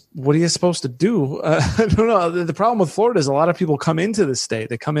 what are you supposed to do? I don't know. The problem with Florida is a lot of people come into the state.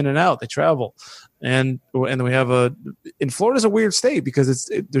 They come in and out. They travel, and we have in Florida's a weird state because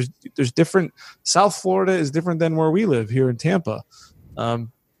there's different. South Florida is different than where we live here in Tampa.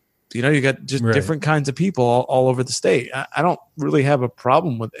 You got just different kinds of people all over the state. I don't really have a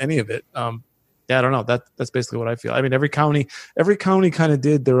problem with any of it. I don't know. That's basically what I feel. I mean, every county kind of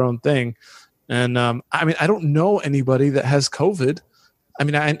did their own thing. And I don't know anybody that has COVID. I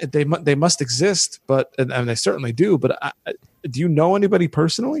mean, they must exist, but and they certainly do. But do you know anybody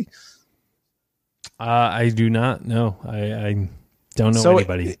personally? I do not know. I don't know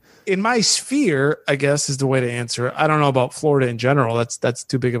anybody. In my sphere, I guess is the way to answer it. I don't know about Florida in general. That's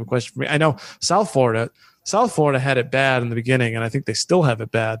too big of a question for me. I know South Florida had it bad in the beginning, and I think they still have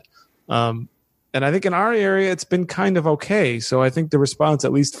it bad. And I think in our area, it's been kind of okay. So I think the response,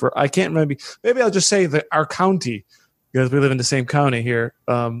 at least I can't remember, maybe I'll just say that our county, because we live in the same county here,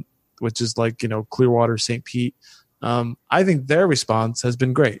 which is like, Clearwater, St. Pete. I think their response has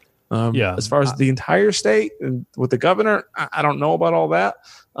been great. As far as the entire state and with the governor, I don't know about all that.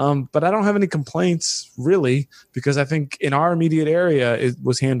 But I don't have any complaints really, because I think in our immediate area, it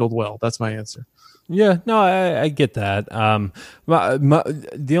was handled well. That's my answer. Yeah, no, I get that.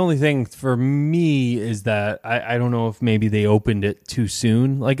 The only thing for me is that I don't know if maybe they opened it too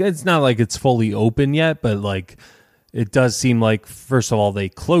soon. Like, it's not like it's fully open yet, but like it does seem like, first of all, they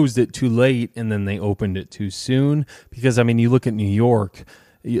closed it too late and then they opened it too soon. Because, I mean, you look at New York.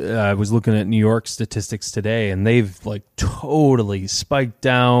 I was looking at New York statistics today, and they've like totally spiked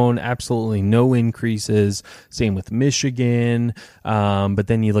down, absolutely no increases. Same with Michigan. But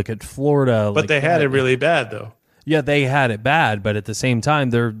then you look at Florida. But they had it really bad, though. Yeah, they had it bad, but at the same time,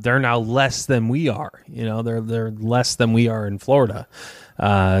 they're now less than we are. They're less than we are in Florida.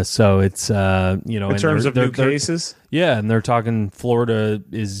 So it's in terms of new cases. Yeah, and they're talking Florida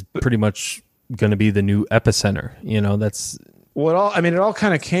is pretty much going to be the new epicenter. That's. Well, it all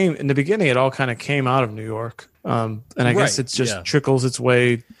kind of came in the beginning. It all kind of came out of New York, and I guess it just trickles its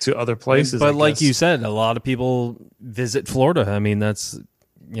way to other places. But like you said, a lot of people visit Florida. I mean, that's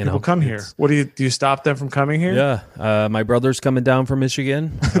people come here. What do you stop them from coming here? Yeah, my brother's coming down from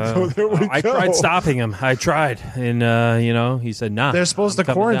Michigan. I tried stopping him. I tried, and he said, "Nah." They're supposed to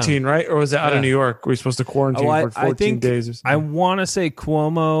quarantine, right? Or was it out of New York? Were we supposed to quarantine for 14 days? Or something? I want to say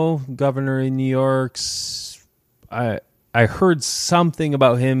Cuomo, governor in New York. I heard something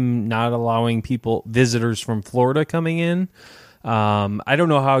about him not allowing visitors from Florida coming in. I don't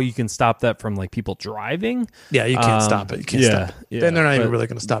know how you can stop that from like people driving. Yeah, you can't stop it. You can't stop it. Then they're not even really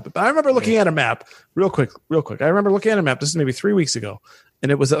going to stop it. But I remember looking at a map real quick. I remember looking at a map. This is maybe 3 weeks ago,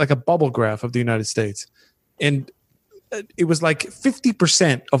 and it was like a bubble graph of the United States, and it was like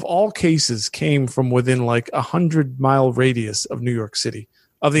 50% of all cases came from within like 100-mile radius of New York City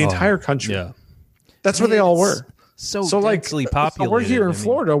of the entire country. Yeah, that's where they all were. So densely populated. So we're here in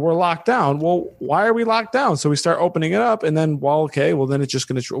Florida. We're locked down. Well, why are we locked down? So we start opening it up, and then then it's just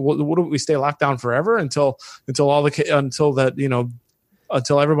going to. What do we stay locked down forever until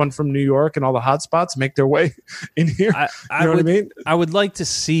everyone from New York and all the hot spots make their way in here? You know what I mean? I would like to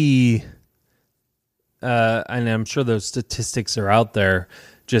see, and I'm sure those statistics are out there.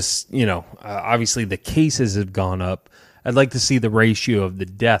 Just obviously the cases have gone up. I'd like to see the ratio of the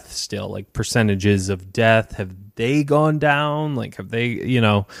death still, like percentages of death. Have they gone down? Like, have they,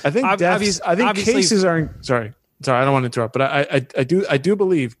 I think deaths, I think cases are, sorry, I don't want to interrupt, but I do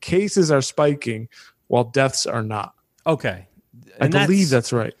believe cases are spiking while deaths are not. Okay. And I believe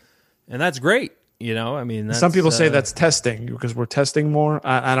that's right. And that's great. Some people say that's testing because we're testing more.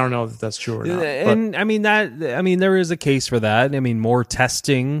 I don't know if that's true or not. And there is a case for that. More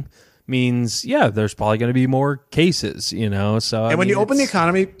testing means there's probably going to be more cases, So when you open the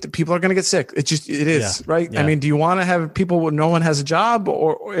economy, people are going to get sick. It is right. Yeah. Do you want to have people when no one has a job,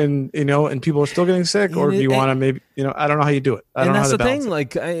 and people are still getting sick, or do you want to maybe I don't know how you do it. I don't know how to balance it.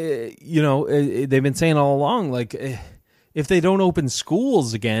 Like they've been saying all along, like if they don't open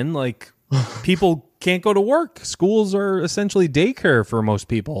schools again, like people can't go to work. Schools are essentially daycare for most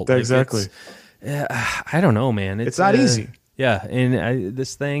people. Exactly. I don't know, man. It's not easy. Yeah, and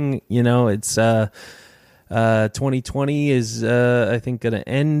this thing, it's 2020 is, I think, going to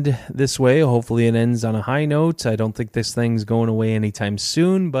end this way. Hopefully it ends on a high note. I don't think this thing's going away anytime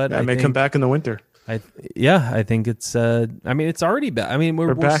soon, but it may come back in the winter. I think it's, it's already back.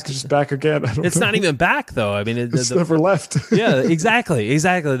 We're back, just back again. It's not even back, though. It's never left. Yeah, exactly.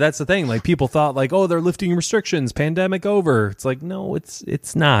 That's the thing. Like, people thought, like, oh, they're lifting restrictions, pandemic over. It's like, no,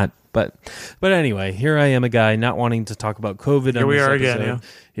 it's not. But anyway, here I am, a guy not wanting to talk about COVID. Here we are again. Yeah.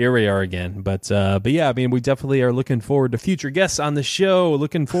 Here we are again. But yeah, I mean, we definitely are looking forward to future guests on the show.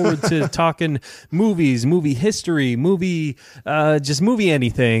 Looking forward to talking movies, movie history, just movie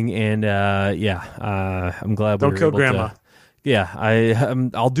anything. And I'm glad Don't kill Grandma. Yeah,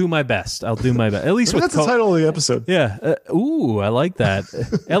 I'll do my best. At least with that's the title of the episode. Yeah. I like that.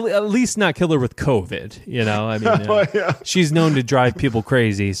 At least not kill her with COVID. You know, I mean, she's known to drive people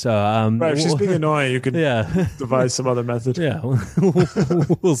crazy. So, right, if she's being annoying, you could devise some other method. Yeah,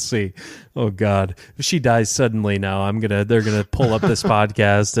 we'll see. Oh God, if she dies suddenly now, they're gonna pull up this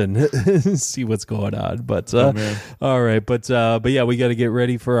podcast and see what's going on. But all right, but yeah, we got to get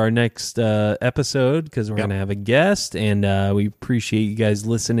ready for our next episode because we're gonna have a guest, and we appreciate you guys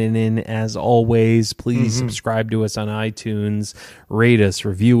listening in as always. Please subscribe to us on iTunes, rate us,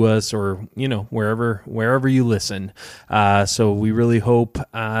 review us, or wherever you listen. So we really hope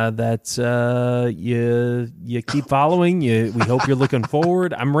that you keep following. We hope you're looking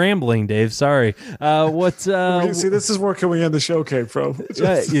forward. I'm rambling, Dave. Sorry. See, this is where Can We End the Show came from.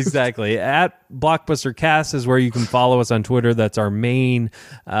 Exactly. At Blockbuster Cast is where you can follow us on Twitter. That's our main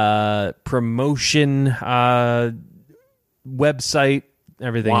promotion website,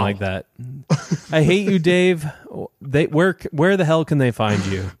 everything like that. I hate you, Dave. Where the hell can they find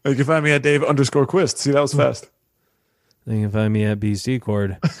you? You can find me at Dave_Quist. See, that was fast. You can find me at BC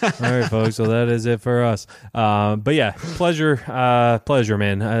Cord. All right, folks. So that is it for us. But yeah, pleasure,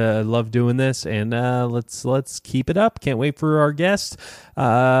 man. I love doing this, and let's keep it up. Can't wait for our guest.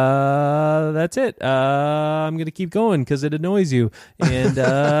 That's it. I'm gonna keep going because it annoys you. And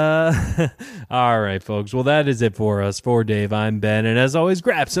all right, folks. Well, that is it for us. For Dave, I'm Ben, and as always,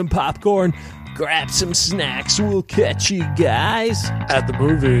 grab some popcorn, grab some snacks. We'll catch you guys at the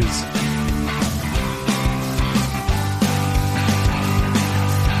movies.